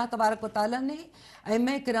 اللہ تبارک و تعالیٰ نے,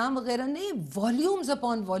 ائمہ کرام وغیرہ نے والیومز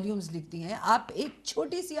اپون والیومز لکھ دی ہیں. آپ ایک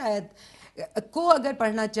چھوٹی سی آیت کو اگر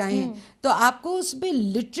پڑھنا چاہیں تو آپ کو اس میں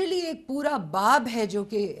لٹرلی ایک پورا باب ہے جو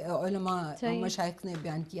کہ علماء مشائخ نے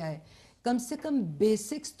بیان کیا ہے. کم سے کم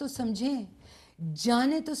بیسکس تو سمجھیں,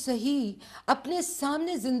 جانے تو صحیح. اپنے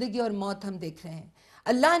سامنے زندگی اور موت ہم دیکھ رہے ہیں.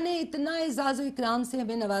 اللہ نے اتنا اعزاز و اکرام سے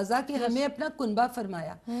ہمیں نوازا کہ ہمیں اپنا کنبہ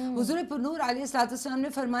فرمایا. حضور پرنور علیہ السلام نے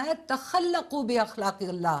فرمایا تخلقوا باخلاق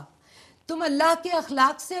اللہ, تم اللہ کے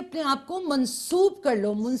اخلاق سے اپنے آپ کو منسوب کر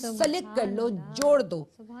لو, منسلک کر لو, جوڑ دو.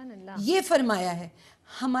 یہ فرمایا ہے.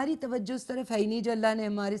 ہماری توجہ اس طرف ہے ہی نہیں جو اللہ نے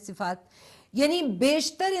ہماری صفات, یعنی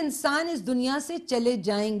بیشتر انسان اس دنیا سے چلے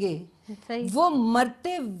جائیں گے, وہ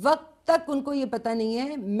مرتے وقت تک ان کو یہ پتہ نہیں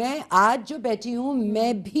ہے. میں آج جو بیٹھی ہوں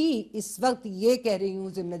میں بھی اس وقت یہ کہہ رہی ہوں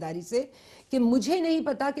ذمہ داری سے کہ مجھے نہیں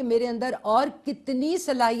پتا کہ میرے اندر اور کتنی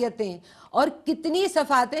صلاحیتیں اور کتنی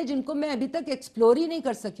صفات ہیں جن کو میں ابھی تک ایکسپلور ہی نہیں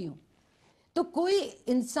کر سکی ہوں. تو کوئی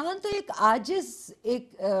انسان تو ایک عاجز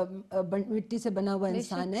ایک مٹی سے بنا ہوا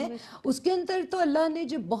انسان ہے, اس کے اندر تو اللہ نے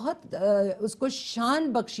جو بہت اس کو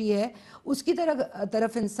شان بخشی ہے, اس کی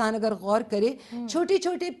طرف انسان اگر غور کرے, چھوٹی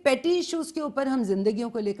چھوٹے پیٹی ایشوز کے اوپر ہم زندگیوں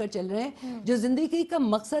کو لے کر چل رہے ہیں. جو زندگی کا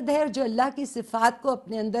مقصد ہے اور جو اللہ کی صفات کو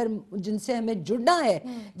اپنے اندر جن سے ہمیں جڑنا ہے,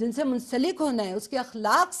 جن سے منسلک ہونا ہے, اس کے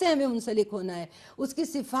اخلاق سے ہمیں منسلک ہونا ہے, اس کی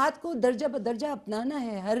صفات کو درجہ بدرجہ اپنانا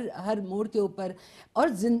ہے ہر موڑ کے اوپر.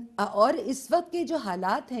 اور اس وقت کے جو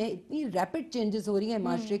حالات ہیں, اتنی ریپڈ چینجز ہو رہی ہیں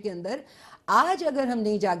معاشرے کے اندر, آج اگر ہم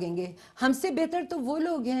نہیں جاگیں گے, ہم سے بہتر تو وہ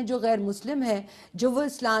لوگ ہیں جو غیر مسلم ہیں, جو وہ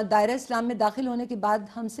دائرہ اسلام میں داخل ہونے کے بعد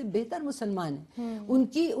ہم سے بہتر مسلمان ہیں.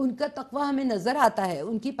 ان کا تقویٰ ہمیں نظر آتا ہے,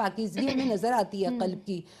 ان کی پاکیزگی ہمیں نظر آتی ہے قلب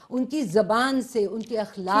کی, ان کی زبان سے, ان کے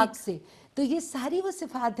اخلاق سے. تو یہ ساری وہ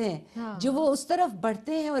صفات ہیں جو وہ اس طرف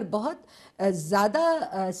بڑھتے ہیں اور بہت زیادہ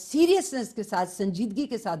سیریسنس کے ساتھ, سنجیدگی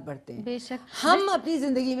کے ساتھ بڑھتے ہیں. ہم اپنی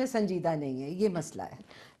زندگی میں سنجیدہ نہیں ہیں, یہ مسئلہ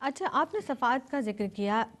ہے. اچھا, آپ نے صفات کا ذکر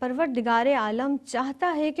کیا. پروردگار عالم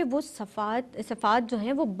چاہتا ہے کہ وہ صفات جو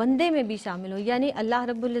ہیں وہ بندے میں بھی شامل ہو. یعنی اللہ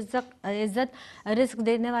رب العزت رزق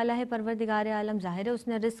دینے والا ہے. پروردگار عالم ظاہر ہے اس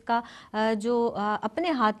نے رزق کا جو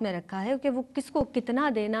اپنے ہاتھ میں رکھا ہے کہ وہ کس کو کتنا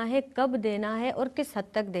دینا ہے, کب دینا ہے اور کس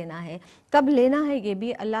حد تک دینا ہے, کب لینا ہے, یہ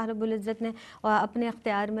بھی اللہ رب العزت نے اپنے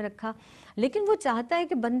اختیار میں رکھا. لیکن وہ چاہتا ہے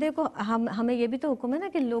کہ بندے کو, ہمیں یہ بھی تو حکم ہے نا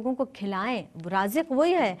کہ لوگوں کو کھلائیں. رازق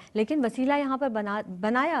وہی ہے لیکن وسیلہ یہاں پر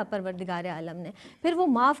بنایا پروردگار عالم نے. پھر وہ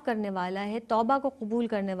معاف کرنے والا ہے, توبہ کو قبول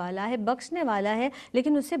کرنے والا ہے, بخشنے والا ہے.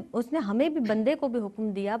 لیکن اس نے ہمیں بھی, بندے کو بھی حکم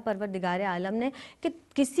دیا پروردگار عالم نے کہ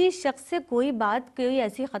کسی شخص سے کوئی بات, کوئی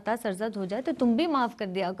ایسی خطا سرزد ہو جائے تو تم بھی معاف کر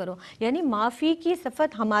دیا کرو. یعنی معافی کی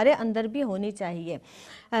صفت ہمارے اندر بھی ہونی چاہیے.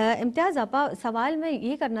 امتیاز آپا, سوال میں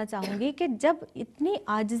یہ کرنا چاہوں گی کہ جب اتنی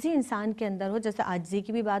عاجزی انسان کے اندر ہو, جیسے عاجزی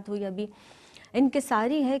کی بھی بات ہوئی ابھی,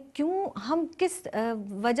 انکساری ہے, کیوں ہم کس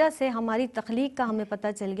وجہ سے, ہماری تخلیق کا ہمیں پتہ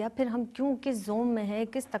چل گیا, پھر ہم کیوں کس زوم میں ہیں,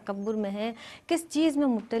 کس تکبر میں ہیں, کس چیز میں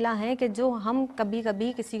مبتلا ہیں کہ جو ہم کبھی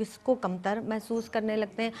کبھی کسی کو کمتر محسوس کرنے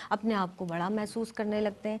لگتے ہیں, اپنے آپ کو بڑا محسوس کرنے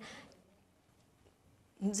لگتے ہیں.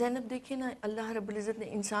 زینب دیکھیں نا, اللہ رب العزت نے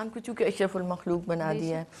انسان کو چونکہ اشرف المخلوق بنا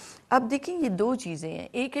دیا ہے. اب دیکھیں یہ دو چیزیں ہیں,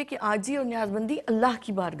 ایک ہے کہ عاجزی اور نیاز بندی اللہ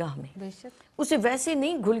کی بارگاہ میں, اسے ویسے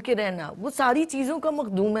نہیں گھل کے رہنا, وہ ساری چیزوں کا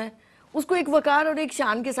مخدوم ہے, اس کو ایک وقار اور ایک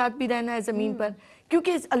شان کے ساتھ بھی رہنا ہے زمین پر,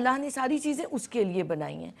 کیونکہ اللہ نے ساری چیزیں اس کے لیے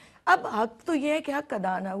بنائی ہیں. اب حق تو یہ ہے کہ حق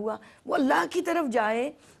ادا نہ ہوا, وہ اللہ کی طرف جائے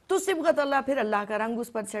تو صبغت اللہ, پھر اللہ کا رنگ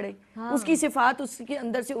اس پر چڑھے, اس کی صفات اس کے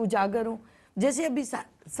اندر سے اجاگر ہوں. جیسے ابھی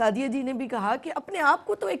سادیہ جی نے بھی کہا کہ اپنے آپ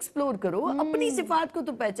کو تو ایکسپلور کرو, اپنی صفات کو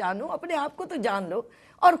تو پہچانو, اپنے آپ کو تو جان لو.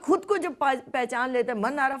 اور خود کو جب پہچان لیتا ہے,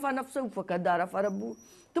 من عرف نفسہ فقد عرف ربہ,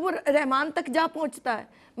 تو وہ رحمان تک جا پہنچتا ہے,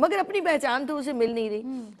 مگر اپنی پہچان تو اسے مل نہیں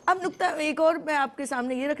رہی. اب نکتہ ایک اور میں آپ کے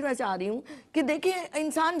سامنے یہ رکھنا چاہ رہی ہوں کہ دیکھیں,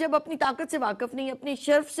 انسان جب اپنی طاقت سے واقف نہیں ہے, اپنی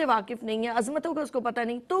شرف سے واقف نہیں ہے, عظمتوں کا اس کو پتہ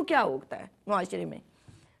نہیں, تو کیا ہوتا ہے معاشرے میں.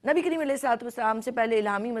 نبی کریم علیہ السلام سے پہلے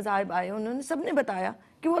الہامی مذاہب آئے, انہوں نے سب نے بتایا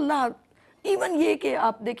کہ وہ اللہ, ایون یہ کہ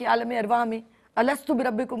آپ دیکھیں عالم ارواح میں الستو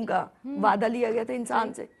بربکم کا وعدہ لیا گیا تھا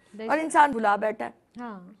انسان سے, اور انسان بھلا بیٹھا ہے.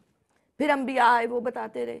 پھر انبیاء آئے, وہ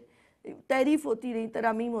بتاتے رہے, تعریف ہوتی رہی,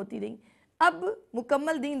 ترامیم ہوتی رہی. اب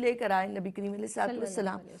مکمل دین لے کر آئے نبی کریم علیہ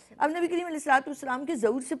السلام. اب نبی کریم علیہ السلام کے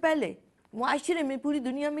ظہور سے پہلے معاشرے میں پوری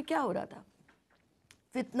دنیا میں کیا ہو رہا تھا؟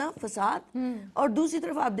 فتنہ، فساد. اور دوسری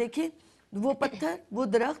طرف آپ دیکھیں وہ پتھر، وہ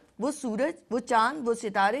درخت، وہ سورج، وہ چاند، وہ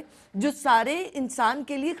ستارے جو سارے انسان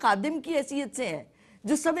کے لیے خادم کی حیثیت سے ہیں،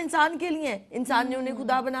 جو سب انسان کے لیے ہیں، انسان نے انہیں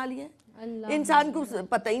خدا بنا لیا ہے. انسان کو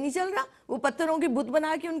پتہ ہی نہیں چل رہا، وہ پتھروں کے بت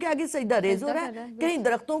بنا کے ان کے آگے سجدہ ریز ہو رہا ہے، کہیں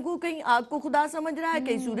درختوں کو، کہیں آگ کو خدا سمجھ رہا ہے،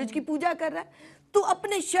 کہیں سورج کی پوجا کر رہا ہے. تو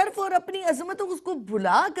اپنے شرف اور اپنی عظمتوں اس کو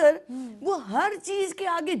بھلا کر وہ ہر چیز کے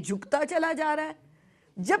آگے جھکتا چلا جا رہا ہے،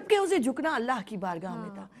 جبکہ اسے جھکنا اللہ کی بارگاہ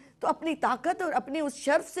میں تھا. تو اپنی طاقت اور اپنے اس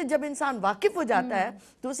شرف سے جب انسان واقف ہو جاتا ہے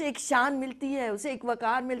تو اسے ایک شان ملتی ہے، اسے ایک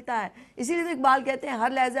وقار ملتا ہے. اسی لیے تو اقبال کہتے ہیں ہر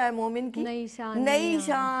لہجہ ہے مومن کی نئی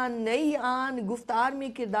شان، نئی آن، گفتار میں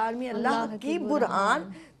کردار میں اللہ کی برہان.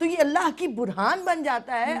 تو یہ اللہ کی برہان بن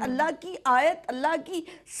جاتا ہے، اللہ کی آیت، اللہ کی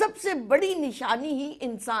سب سے بڑی نشانی ہی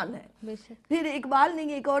انسان ہے. پھر اقبال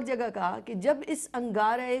نے ایک اور جگہ کہا کہ جب اس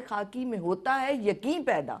انگارہ خاکی میں ہوتا ہے یقین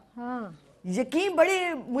پیدا. یقین بڑے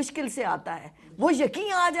مشکل سے آتا ہے، وہ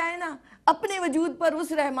یقین آ جائے نا اپنے وجود پر،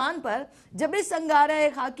 اس رحمان پر. جب اس انگارہ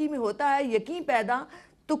خاکی میں ہوتا ہے یقین پیدا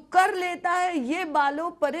تو کر لیتا ہے یہ بالوں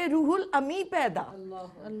پرے روح الامی پیدا.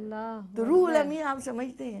 تو روح الامی آپ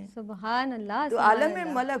سمجھتے ہیں، سبحان اللہ. تو عالم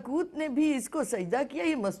ملکوت نے بھی اس کو سجدہ کیا.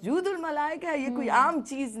 یہ مسجود الملائکہ ہے، یہ کوئی عام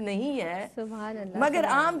چیز نہیں ہے. سبحان اللہ. مگر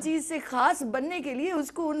عام چیز سے خاص بننے کے لیے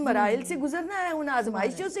اس کو ان مراحل سے گزرنا ہے، ان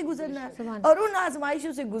آزمائشوں سے گزرنا ہے. اور ان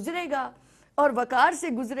آزمائشوں سے گزرے گا اور وقار سے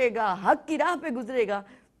گزرے گا، حق کی راہ پہ گزرے گا،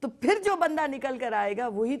 تو پھر جو بندہ نکل کر آئے گا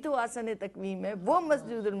وہی تو آسن تقویم ہے، وہ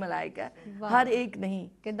مسجود الملائکہ ہے، ہر ایک نہیں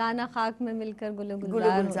کہ دانہ خاک میں مل کر گل و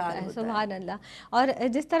گلزار ہوتا ہے. سبحان اللہ. اور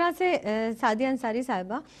جس طرح سے سعدیہ انصاری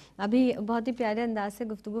صاحبہ ابھی بہت ہی پیارے انداز سے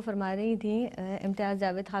گفتگو فرما رہی تھیں امتیاز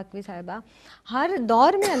جاوید خاکوی صاحبہ، ہر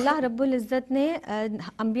دور میں اللہ رب العزت نے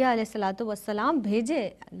انبیاء علیہ الصلاۃ والسلام بھیجے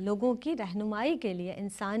لوگوں کی رہنمائی کے لیے،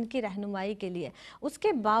 انسان کی رہنمائی کے لیے. اس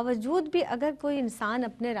کے باوجود بھی اگر کوئی انسان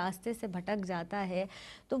اپنے راستے سے بھٹک جاتا ہے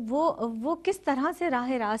تو وہ کس طرح سے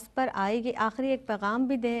راہ راست پر آئے گی. آخری ایک پیغام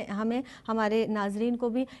بھی دیں ہمیں، ہمارے ناظرین کو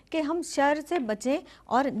بھی، کہ ہم شر سے بچیں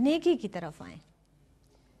اور نیکی کی طرف آئیں.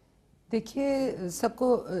 دیکھیے سب کو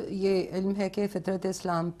یہ علم ہے کہ فطرت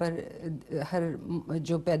اسلام پر ہر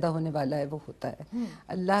جو پیدا ہونے والا ہے وہ ہوتا ہے.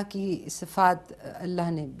 اللہ کی صفات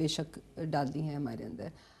اللہ نے بے شک ڈال دی ہیں ہمارے اندر.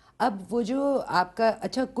 اب وہ جو آپ کا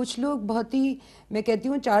اچھا کچھ لوگ بہت ہی، میں کہتی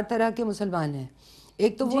ہوں 4 طرح کے مسلمان ہیں.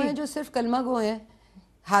 ایک تو وہ ہیں جو صرف کلمہ گو ہیں،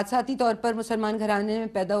 حادثاتی طور پر مسلمان گھرانے میں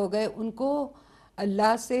پیدا ہو گئے، ان کو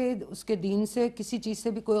اللہ سے، اس کے دین سے، کسی چیز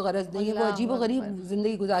سے بھی کوئی غرض نہیں ہے، وہ عجیب و غریب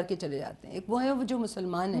زندگی گزار کے چلے جاتے ہیں. ایک وہ ہیں جو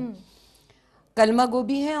مسلمان ہیں، کلمہ گو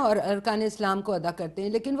بھی ہیں اور ارکان اسلام کو ادا کرتے ہیں،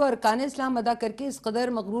 لیکن وہ ارکان اسلام ادا کر کے اس قدر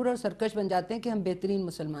مغرور اور سرکش بن جاتے ہیں کہ ہم بہترین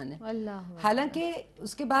مسلمان ہیں. حالانکہ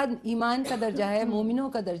اس کے بعد ایمان کا درجہ ہے، مومنوں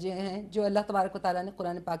کا درجہ ہیں جو اللہ تبارک و تعالیٰ نے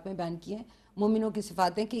قرآن پاک میں بیان کیے ہیں. مومنوں کی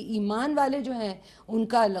صفاتیں کہ ایمان والے جو ہیں ان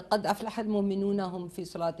کا لقد افلح المؤمنون هم فی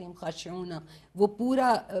صلاتهم خاشعون، وہ پورا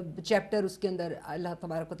چیپٹر اس کے اندر اللہ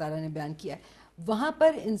تبارک و تعالیٰ نے بیان کیا ہے. وہاں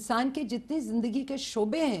پر انسان کے جتنے زندگی کے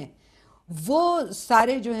شعبے ہیں وہ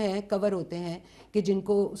سارے جو ہیں کور ہوتے ہیں کہ جن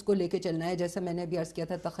کو اس کو لے کے چلنا ہے. جیسا میں نے بھی عرض کیا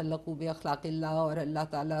تھا تخلقوا باخلاق اللہ، اور اللہ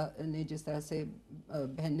تعالیٰ نے جس طرح سے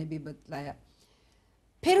بہن نے بھی بتلایا.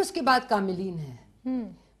 پھر اس کے بعد کاملین ہیں،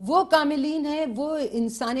 وہ کاملین ہیں، وہ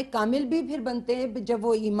انسان کامل بھی پھر بنتے ہیں. جب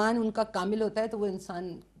وہ ایمان ان کا کامل ہوتا ہے تو وہ انسان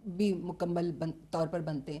بھی مکمل طور پر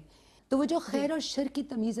بنتے ہیں. تو وہ جو خیر اور شر کی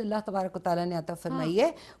تمیز اللہ تبارک و تعالیٰ نے عطا فرمائی ہے،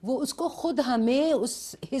 وہ اس کو خود ہمیں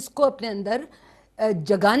اس حص کو اپنے اندر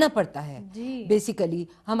جگانا پڑتا ہے. بیسیکلی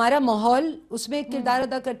ہمارا ماحول اس میں ایک کردار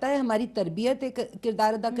ادا کرتا ہے، ہماری تربیت ایک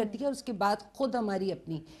کردار ادا کرتی ہے، اور اس کے بعد خود ہماری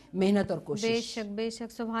اپنی محنت اور کوشش. بے شک بے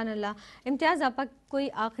شک. سبحان اللہ. امتیاز آپا کوئی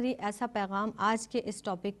آخری ایسا پیغام آج کے اس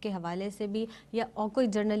ٹاپک کے حوالے سے بھی، یا اور کوئی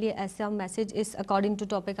جنرلی ایسا message us according to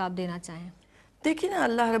topic آپ دینا چاہیں؟ دیکھیں نا،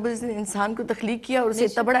 اللہ رب العزت نے انسان کو تخلیق کیا اور اسے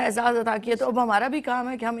اتنا بڑا اعزاز عطا کیا، تو اب ہمارا بھی کام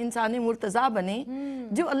ہے کہ ہم انسان مرتضیٰ بنیں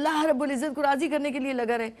جو اللہ رب العزت کو راضی کرنے کے لیے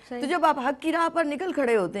لگا رہے. تو جب آپ حق کی راہ پر نکل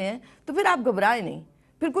کھڑے ہوتے ہیں تو پھر آپ گھبرائیں نہیں،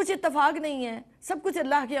 پھر کچھ اتفاق نہیں ہے، سب کچھ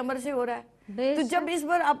اللہ کے امر سے ہو رہا ہے. تو جب اس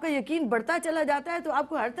پر آپ کا یقین بڑھتا چلا جاتا ہے تو آپ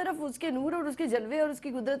کو ہر طرف اس کے نور اور اس کے جلوے اور اس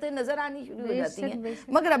کی قدرتیں نظر آنی شروع ہو جاتی ہیں.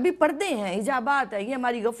 مگر ابھی پردے ہیں، حجابات ہیں، یہ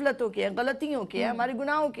ہماری غفلتوں کے ہیں، غلطیوں کے ہیں، ہمارے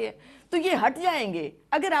گناہوں کے ہیں، تو یہ ہٹ جائیں گے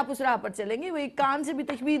اگر آپ اس راہ پر چلیں گے. وہ ایک کان سے بھی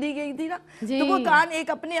تشبیہ دی گئی تھی نا، تو وہ کان ایک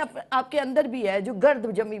اپنے آپ کے اندر بھی ہے جو گرد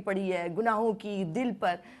جمی پڑی ہے گناہوں کی دل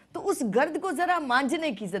پر. تو اس گرد کو ذرا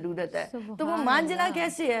مانجنے کی ضرورت ہے. تو وہ مانجنا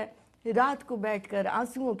کیسے ہے؟ رات کو بیٹھ کر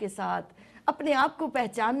آنسوؤں کے ساتھ اپنے آپ کو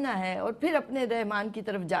پہچاننا ہے اور پھر اپنے رحمان کی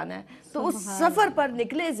طرف جانا ہے. تو اس سفر پر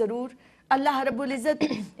نکلے ضرور. اللہ رب العزت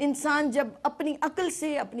انسان جب اپنی عقل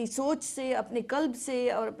سے، اپنی سوچ سے، اپنے قلب سے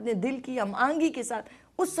اور اپنے دل کی ہم آہنگی کے ساتھ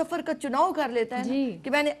اس سفر کا چناؤ کر لیتا ہے نا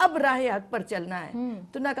کہ میں نے اب راہ حق پر چلنا ہے،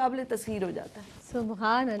 تو ناقابل تسخیر ہو جاتا ہے۔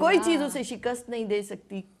 سبحان اللہ۔ کوئی چیز اسے شکست نہیں دے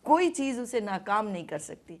سکتی، کوئی چیز اسے ناکام نہیں کر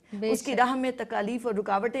سکتی۔ اس کی راہ میں تکالیف اور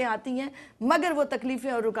رکاوٹیں آتی ہیں، مگر وہ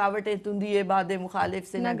تکلیفیں اور رکاوٹیں تندیے باد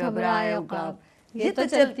مخالف سے نہ گھبرائے عقاب، یہ تو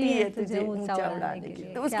چلتی ہے تجھے اونچا اڑانے کے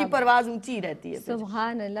لیے، تو اس کی پرواز اونچی رہتی ہے۔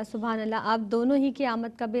 سبحان اللہ سبحان اللہ۔ آپ دونوں ہی کی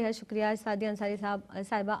آمد کا بے حد شکریہ۔ سعدیہ انصاری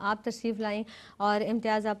صاحبہ آپ تشریف لائیں اور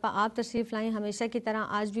امتیاز آپا آپ تشریف لائیں۔ ہمیشہ کی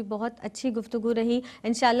طرح آج بھی بہت اچھی گفتگو رہی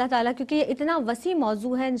انشاءاللہ تعالیٰ، کیونکہ یہ اتنا وسیع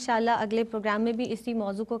موضوع ہے۔ انشاءاللہ اگلے پروگرام میں بھی اسی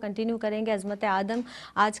موضوع کو کنٹینیو کریں گے۔ عظمت آدم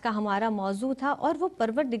آج کا ہمارا موضوع تھا، اور وہ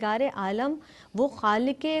پروردگار عالم، وہ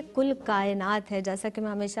خالق کل کائنات ہے، جیسا کہ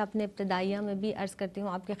میں ہمیشہ اپنے ابتدائیہ میں بھی عرض کرتی ہوں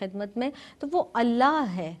آپ کی خدمت میں، تو وہ اللہ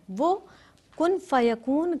ہے۔ وہ کن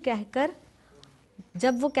فیکون کہہ کر،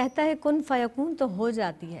 جب وہ کہتا ہے کن فیکون تو ہو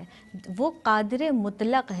جاتی ہے۔ وہ قادر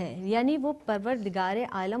مطلق ہے، یعنی وہ پروردگار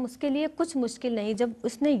عالم، اس کے لیے کچھ مشکل نہیں۔ جب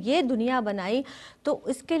اس نے یہ دنیا بنائی تو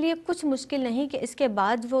اس کے لیے کچھ مشکل نہیں کہ اس کے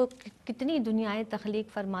بعد وہ کتنی دنیایں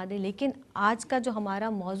تخلیق فرما دے۔ لیکن آج کا جو ہمارا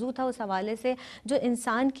موضوع تھا اس حوالے سے جو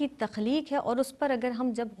انسان کی تخلیق ہے، اور اس پر اگر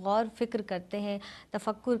ہم جب غور فکر کرتے ہیں،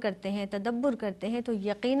 تفکر کرتے ہیں، تدبر کرتے ہیں، تو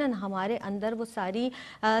یقیناً ہمارے اندر وہ ساری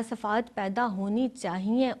صفات پیدا ہونی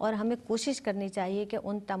چاہیے، اور ہمیں کوشش کرنی چاہیے کہ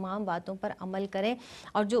ان تمام باتوں پر عمل کریں،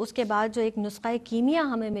 اور جو اس کے بعد جو ایک نسخہ کیمیا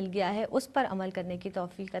ہمیں مل گیا ہے اس پر عمل کرنے کی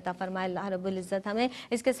توفیق عطا فرمائے اللہ رب العزت ہمیں۔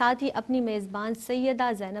 اس کے ساتھ ہی اپنی میزبان سیدہ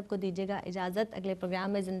زینب کو دیجیے گا اجازت۔ اگلے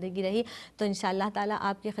پروگرام میں زندگی رہی تو انشاءاللہ تعالیٰ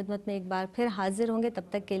آپ کی خدمت میں ایک بار پھر حاضر ہوں گے، تب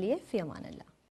تک کے لیے فی امان اللہ۔